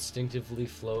going to instinctively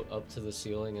float up to the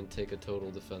ceiling and take a total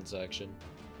defense action.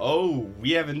 Oh,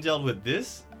 we haven't dealt with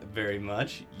this very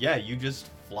much. Yeah, you just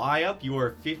fly up. You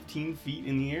are 15 feet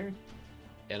in the air.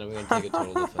 And I'm going to take a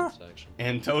total defense action.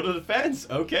 And total defense.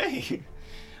 Okay.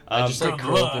 I just like good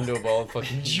curl up luck. into a ball and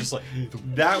fucking just like.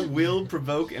 That will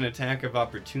provoke an attack of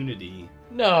opportunity.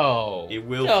 No! It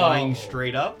will no. flying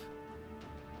straight up.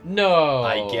 No!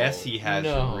 I guess he has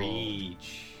no.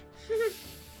 reach.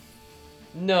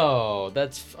 No,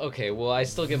 that's okay. Well, I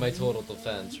still get my total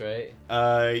defense, right?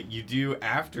 You do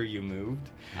after you moved.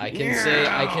 I can say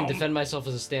I can defend myself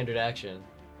as a standard action.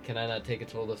 Can I not take a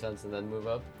total defense and then move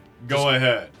up? Go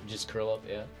ahead. Just curl up,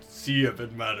 yeah. See if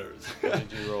it matters. What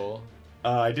did you roll?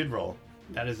 I did roll.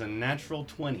 That is a natural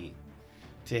 20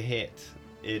 to hit.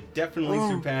 It definitely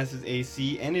surpasses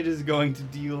AC, and it is going to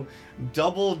deal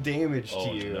double damage Oh,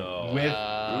 to you no. with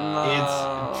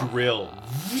No. its drill.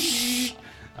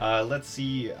 Let's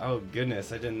see. Oh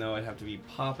goodness, I didn't know I'd have to be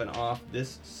popping off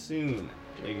this soon,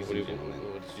 ladies and gentlemen.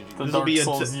 What did you do? The This will be Dark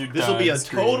Souls you this will be a died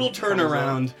total screen comes up.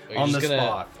 turnaround Are you on the just gonna-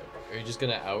 spot. Are you just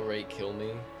gonna outright kill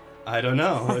me? I don't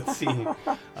know. Let's see.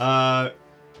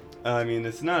 I mean,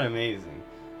 it's not amazing.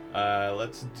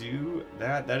 Let's do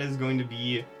that. That is going to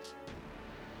be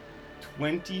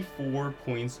 24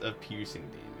 points of piercing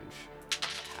damage.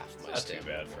 Half my Not too stamina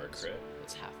bad for a points. crit.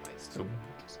 That's half my So,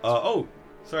 stamina. oh,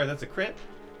 sorry, that's a crit.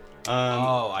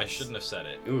 Oh, I shouldn't have said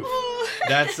it. Oof.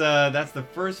 That's the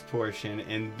first portion,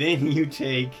 and then you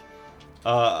take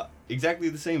exactly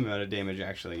the same amount of damage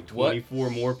actually. 24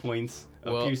 more points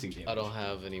of Well, piercing damage. I don't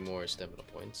have any more stamina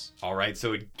points. All right,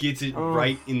 so it gets it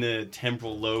right in the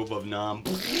temporal lobe of Nam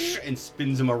and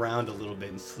spins him around a little bit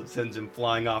and sends him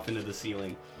flying off into the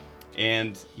ceiling.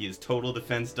 And he is total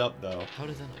defensed up though. How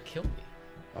did that not kill me?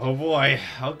 Oh boy.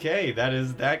 Okay, that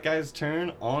is that guy's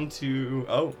turn. On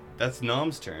to that's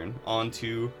Nam's turn. On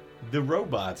to the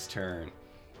robot's turn.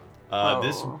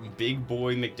 This big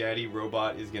boy McDaddy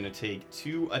robot is gonna take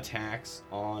 2 attacks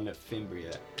on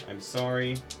Fimbria. I'm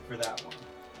sorry for that one.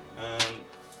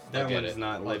 That get one is it.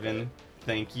 not I'll living. get it.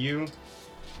 Thank you.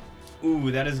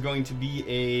 Ooh, that is going to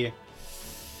be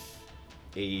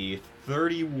a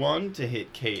 31 to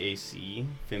hit KAC,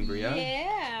 Fimbria.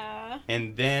 Yeah.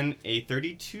 And then a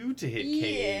 32 to hit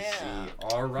Yeah.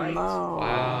 KAC. All right.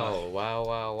 No.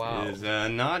 Wow. Is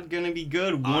not gonna be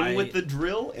good. One with the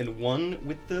drill and one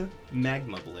with the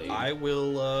magma blade. I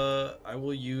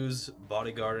will use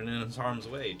bodyguard in his harm's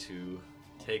way to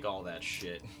take all that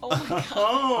shit. Oh my god.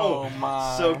 Oh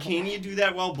my. So can you do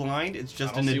that while blind? It's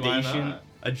just I an don't see why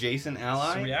adjacent It's a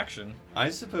ally. reaction. I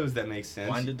suppose that makes sense.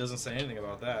 Blinded doesn't say anything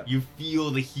about that. You feel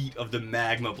the heat of the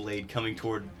magma blade coming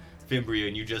toward Fimbria,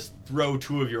 and you just throw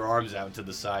 2 of your arms out to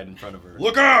the side in front of her.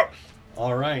 Look out!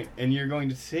 All right, and you're going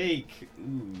to take.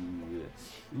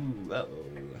 Uh-oh.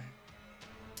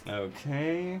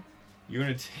 Okay, you're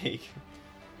going to take.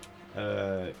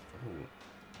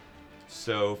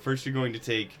 So first, you're going to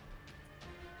take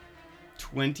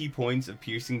 20 points of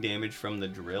piercing damage from the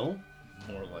drill.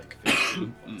 More like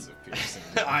 15 points of piercing.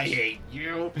 I hate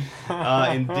you.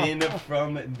 And then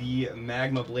from the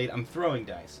magma blade, I'm throwing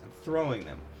dice. I'm throwing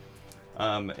them.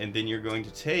 And then you're going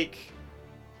to take.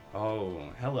 Oh,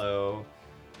 hello.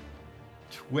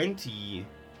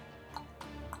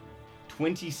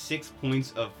 26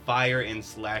 points of fire and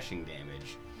slashing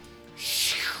damage.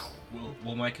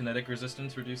 Will my kinetic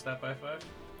resistance reduce that by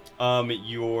 5?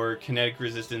 Your kinetic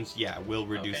resistance, will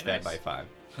reduce Okay, that nice. by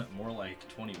 5. More like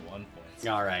 21 points.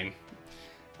 All right.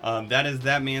 That is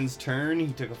that man's turn. He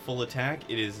took a full attack.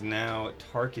 It is now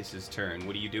Tarkus's turn.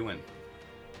 What are you doing?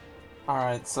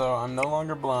 Alright, so I'm no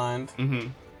longer blind, Mm-hmm.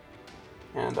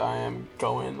 and I am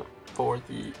going for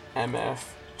the MF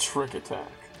trick attack.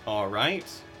 All right.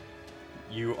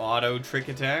 You auto trick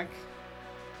attack.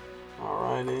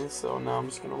 Alrighty, so now I'm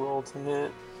just gonna roll to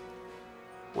hit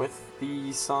with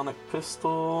the sonic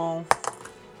pistol.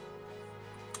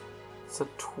 It's a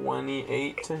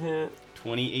 28 to hit.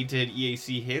 28 to hit.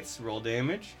 EAC hits. Roll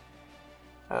damage.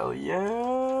 Hell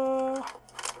yeah!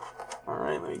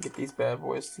 Alright, let me get these bad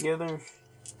boys together.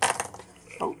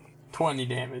 Oh, 20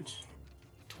 damage.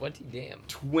 20 damn.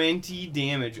 20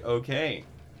 damage. Okay.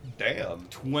 Damn.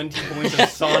 20 points of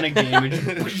sonic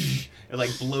damage. It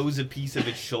like blows a piece of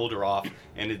its shoulder off,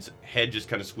 and its head just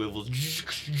kind of swivels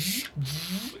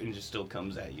and just still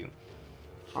comes at you.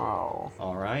 Oh.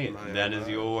 All right, My, that is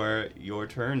my. your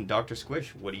turn, Dr.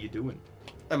 Squish. What are you doing?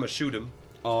 I'm gonna shoot him.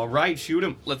 All right, shoot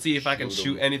him. Let's see if I can Shoot 'em.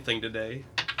 shoot anything today.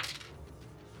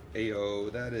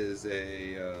 Ayo, that is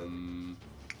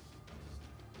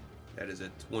a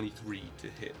 23 to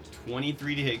hit.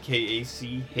 23 to hit.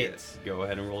 KAC hits. Go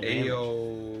ahead and roll damage.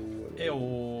 Ayo.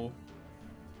 Ew.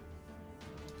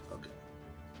 Okay.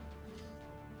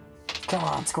 Come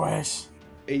on, Squish.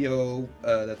 Ayo,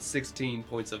 that's 16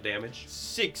 points of damage.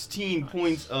 16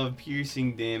 points of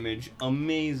piercing damage.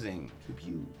 Amazing.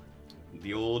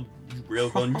 The old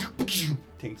railgun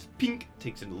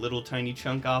takes a little tiny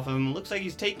chunk off of him. Looks like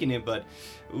he's taking it, but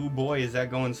ooh boy, is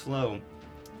that going slow.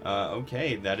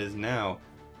 Okay, that is now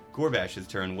Gorbash's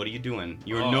turn. What are you doing?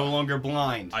 You're Oh. no longer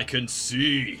blind. I can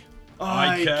see.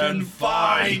 I can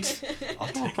fight. I'll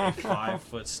take a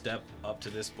 5-foot step up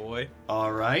to this boy,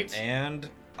 All right. and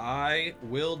I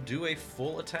will do a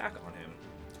full attack on him.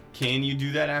 Can you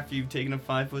do that after you've taken a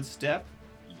 5-foot step?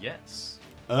 Yes,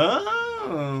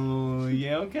 Oh,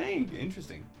 yeah, okay.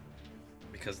 Interesting.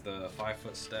 because the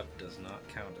 5-foot step does not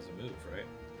count as a move, right?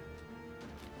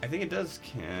 I think it does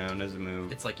count as a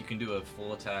move. It's like you can do a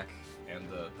full attack and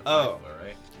the 5 Oh. foot,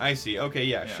 right? I see. Okay,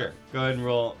 yeah, Yeah. sure. Go ahead and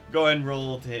roll. Go ahead and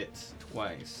roll to hit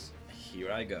twice.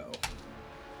 Here I go.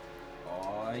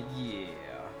 Oh yeah.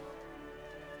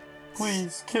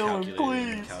 Please, kill him,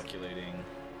 please. Calculating.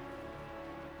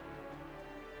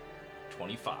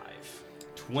 25.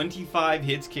 25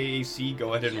 hits KAC.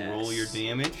 Go ahead and roll your Yes.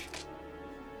 damage.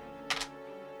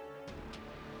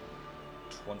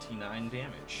 29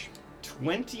 damage.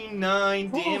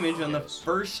 29 damage on the Yes.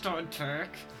 first attack.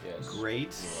 Yes.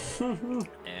 Great.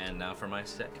 And now for my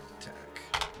second attack.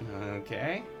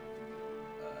 Okay.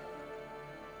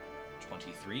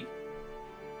 23.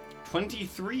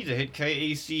 23 to hit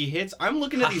KAC hits. I'm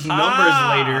looking at these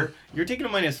Ha-ha! numbers later. You're taking a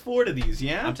 -4 to these,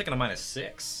 yeah? I'm taking a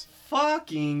 -6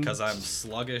 Fucking. because I'm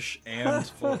sluggish and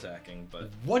full attacking, but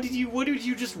What did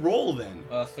you just roll then?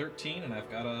 13 and I've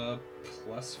got a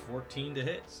plus 14 to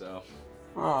hit, so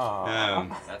Oh.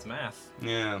 that's math.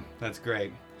 Yeah, that's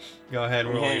great. Go ahead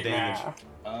and roll your damage.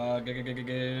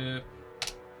 G-g-g-g-g.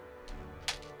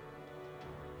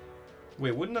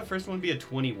 Wait, wouldn't the first one be a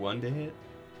 21 to hit?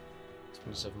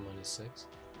 27 minus 6.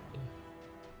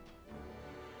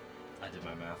 I did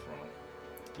my math wrong.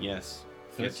 Yes.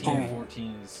 13 and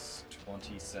 14 is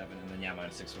 27, and then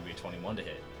minus 6 would be 21 to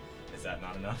hit. Is that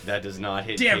not enough? That does not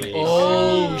hit Damn it. KAC.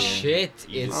 Oh shit!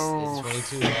 You It's just-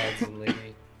 22 lads and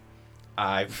lady.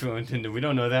 We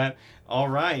don't know that. All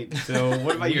right. So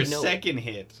what about We your know. second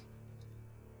hit?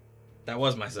 That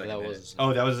was my second That hit. was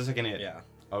Oh, that was the second hit. Yeah.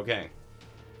 Okay.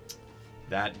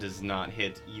 That does not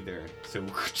hit either. So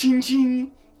ching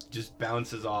ching just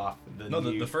bounces off. No,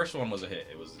 the first one was a hit.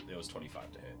 It was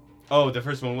 25 to hit. Oh, the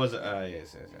first one was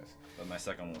yes. But my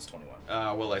second one was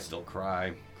 21. Well, I still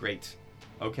cry. Great.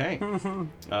 Okay.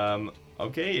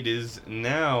 Okay, it is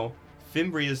now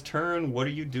Fimbria's turn. What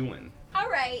are you doing?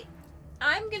 Alright.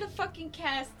 I'm gonna fucking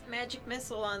cast Magic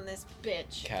Missile on this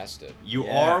bitch. cast it. You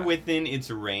Yeah. are within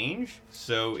its range,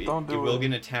 so Don't do you will it. get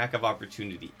an attack of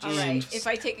opportunity. Alright, if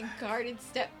I take a guarded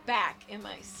step back, am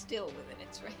I still within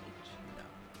its range?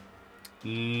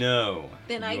 No.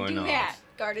 Then I you are do not. that.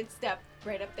 Guarded step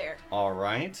right up there. All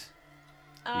right.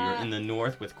 You're in the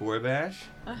north with Gorbash.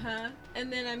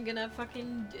 And then I'm gonna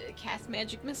fucking cast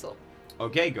Magic Missile.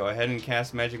 Okay, go ahead and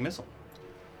cast Magic Missile.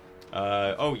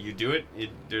 Oh, you do it.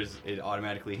 It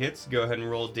automatically hits. Go ahead and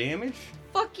roll damage.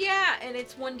 Fuck yeah! And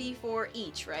it's 1d4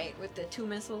 each, right? With the 2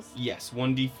 missiles? Yes,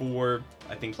 1d4,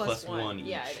 I think plus 1 each.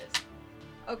 Yeah, it is.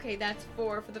 Okay, that's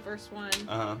 4 for the first one.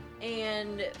 Uh-huh.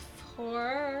 And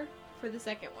 4 for the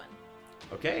second one.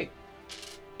 Okay.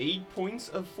 8 points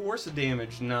of force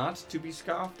damage, not to be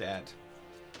scoffed at.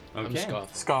 Okay. I'm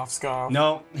scoffing. Scoff.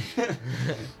 No.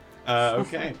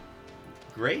 Okay.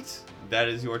 Great. That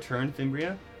is your turn,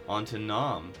 Fimbria. On to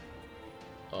Nom.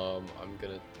 I'm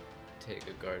gonna take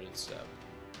a guarded step.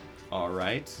 All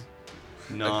right.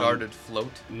 A Nom, guarded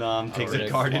float. Nom takes a gonna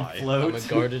guarded fly. float. I'm gonna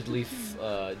guardedly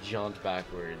jaunt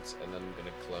backwards, and then I'm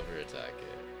gonna clever attack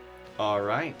it. All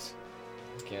right.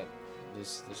 Can't.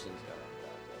 This thing's got a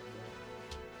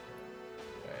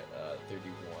Alright,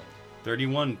 31.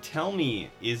 31. Tell me,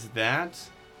 is that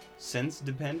sense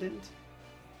dependent?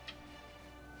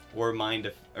 Or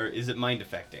or is it mind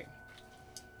affecting?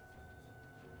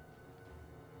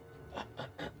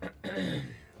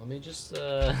 Let me just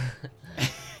go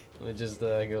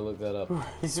look that up.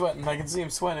 He's sweating. I can see him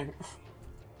sweating.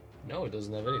 No, it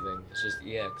doesn't have anything. It's just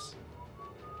EX.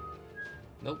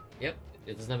 Nope. Yep.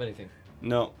 It doesn't have anything.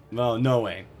 No. Well, no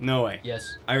way. No way.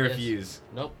 Yes. I yes. refuse.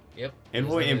 Nope. Yep. it And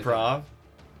doesn't boy, have anything. improv.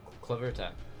 Clever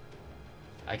attack.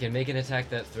 I can make an attack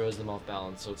that throws them off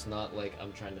balance, so it's not like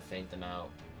I'm trying to feint them out.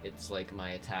 It's like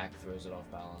my attack throws it off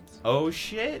balance. Oh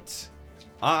shit.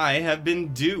 I have been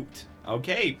duped.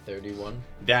 Okay. 31.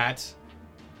 That.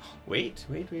 Wait.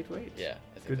 Yeah. I think Good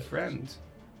that works. friend.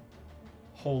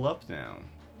 Hold up now.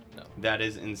 No. That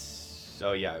is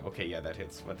oh yeah. Okay, yeah, that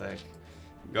hits. What the heck?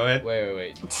 Go ahead.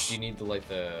 Wait. Do you need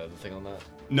the thing on that?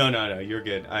 No. You're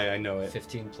good. I know it.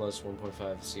 15 plus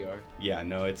 1.5 CR. Yeah,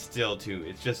 no, it's still too.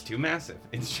 It's just too massive.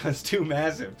 It's just too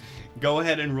massive. Go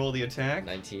ahead and roll the attack.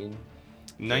 19.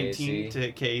 19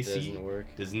 to KAC. Doesn't work.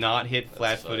 Does not hit That's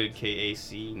flat-footed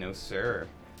KAC. No, sir.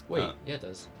 Wait, Uh, yeah, it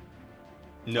does.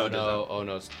 No, oh, it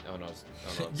does no. not.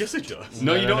 Oh no. Yes, it does.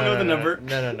 No, you don't know the number.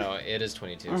 No. It is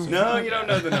 22. So No, you don't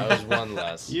know the That number. was one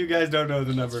less. You guys don't know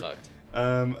the That's number. fucked.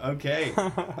 Okay.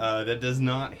 That does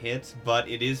not hit, but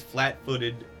it is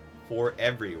flat-footed for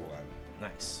everyone.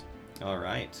 Nice. All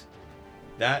right.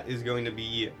 That is going to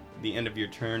be the end of your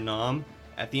turn, Nom.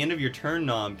 At the end of your turn,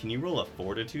 Nom, can you roll a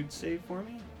fortitude save for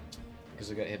me?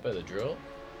 Because I got hit by the drill?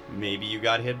 Maybe you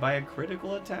got hit by a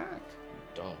critical attack.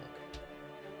 Dog.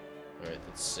 Alright,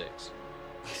 that's 6.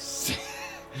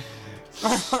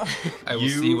 I will You-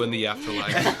 see you in the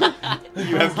afterlife.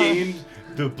 You have gained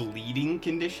the bleeding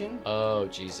condition. Oh,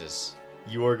 Jesus.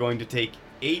 You are going to take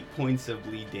 8 points of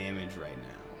bleed damage right now.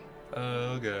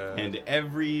 Oh god. And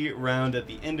every round at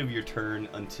the end of your turn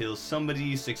until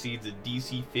somebody succeeds a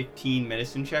DC 15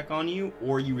 medicine check on you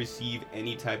or you receive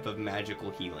any type of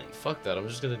magical healing. Fuck that, I'm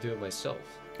just gonna do it myself.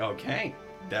 Okay,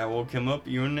 that will come up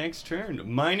your next turn.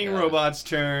 Mining Yeah. Robot's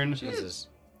turn. Jesus.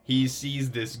 He sees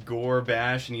this gore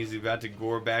bash and he's about to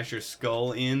gore bash your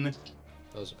skull in. That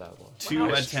was a bad one. 2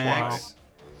 Nice. attacks.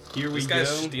 Here we This guy's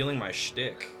go. stealing my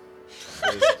shtick.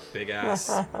 His big ass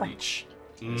reach.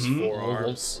 His Mhm.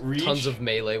 forearms. Reach. Tons of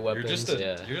melee You're weapons. just a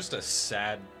yeah. you're just a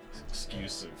sad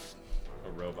excuse of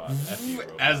a robot. F you,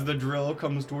 robot. As the drill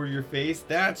comes toward your face,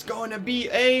 that's going to be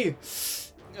a,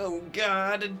 oh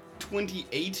god, a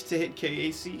 28 to hit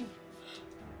KAC.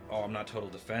 Oh, I'm not total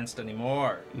defensed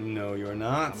anymore. No, you're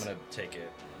not. I'm gonna take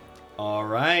it. All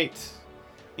right.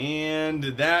 And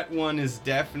that one is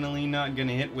definitely not going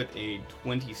to hit with a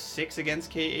 26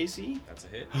 against KAC. That's a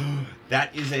hit.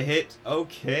 That is a hit.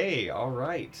 Okay, all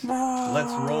right. No.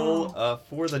 Let's roll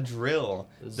for the drill.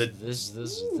 This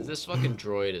fucking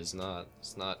droid is not.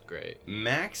 It's not great.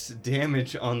 Max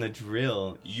damage on the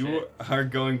drill. You are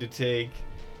going to take,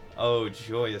 oh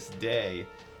joyous day,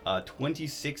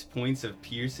 26 points of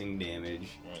piercing damage.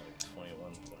 More like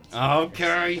 21 points.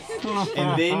 Okay.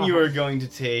 And then you are going to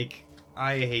take,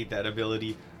 I hate that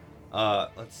ability.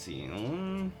 Let's see.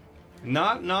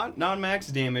 Not max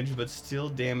damage, but still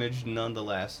damage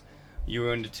nonetheless. You're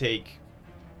going to take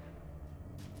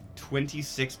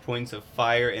 26 points of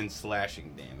fire and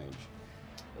slashing damage.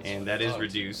 That's And that is fucked.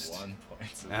 reduced. 1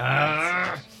 point.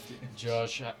 Ah!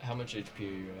 Josh, how much HP are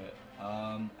you at?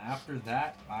 After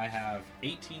that, I have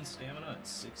 18 stamina and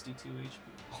 62 HP.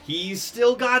 He's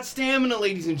still got stamina,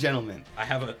 ladies and gentlemen. I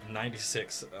have a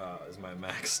 96 as my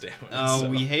max stamina. Oh, so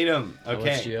we hate him. How much do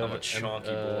Okay. you have, I'm a chonky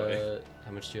boy.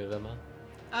 How much do you have,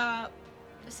 Emma?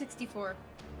 64.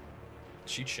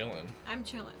 She chilling. I'm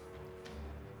chilling.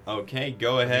 Okay,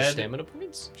 go Your ahead. stamina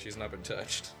points? She's not been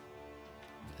touched.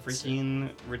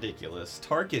 Freaking ridiculous.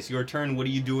 Tarkus, your turn. What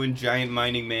are you doing? Giant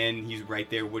mining man. He's right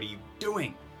there. What are you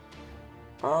doing?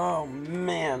 Oh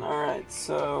man, alright,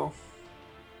 so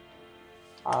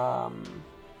I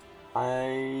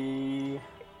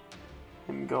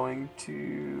am going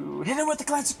to hit him with the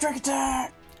classic trick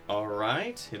attack! All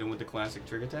right, hit him with the classic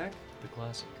trick attack. The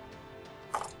classic.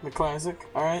 The classic.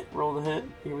 Alright, roll the hit.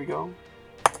 Here we go.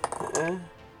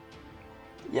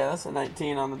 Yeah, that's a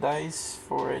 19 on the dice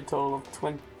for a total of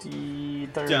 20,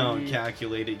 30. Don't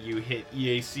calculate it. You hit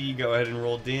EAC. Go ahead and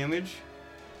roll damage.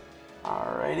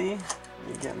 Alrighty. Let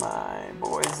me get my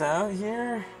boys out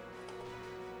here.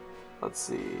 Let's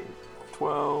see.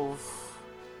 12.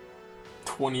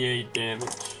 28 damage.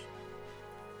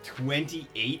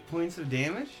 28 points of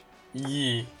damage?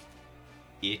 Yeah.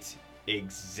 It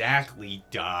exactly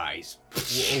dies.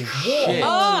 Shit.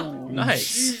 Oh!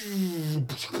 Nice.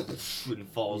 And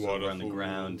falls over on the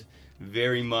ground,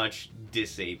 very much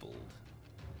disabled.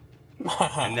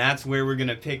 And that's where we're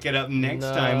gonna pick it up next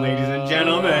time, ladies and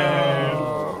gentlemen.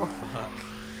 I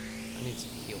need some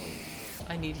healing.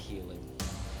 I need healing.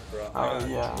 Bro, Oh, I got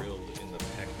yeah. drilled in the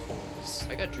pectorals.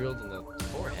 I got drilled in the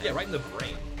forehead. Yeah, right in the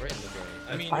brain. Right in the brain.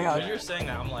 I mean, I got- when you're saying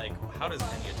that, I'm like, how does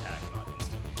any attack not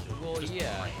instantly kill you? Well, Just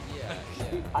yeah, brain.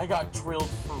 yeah. I got drilled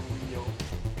for real.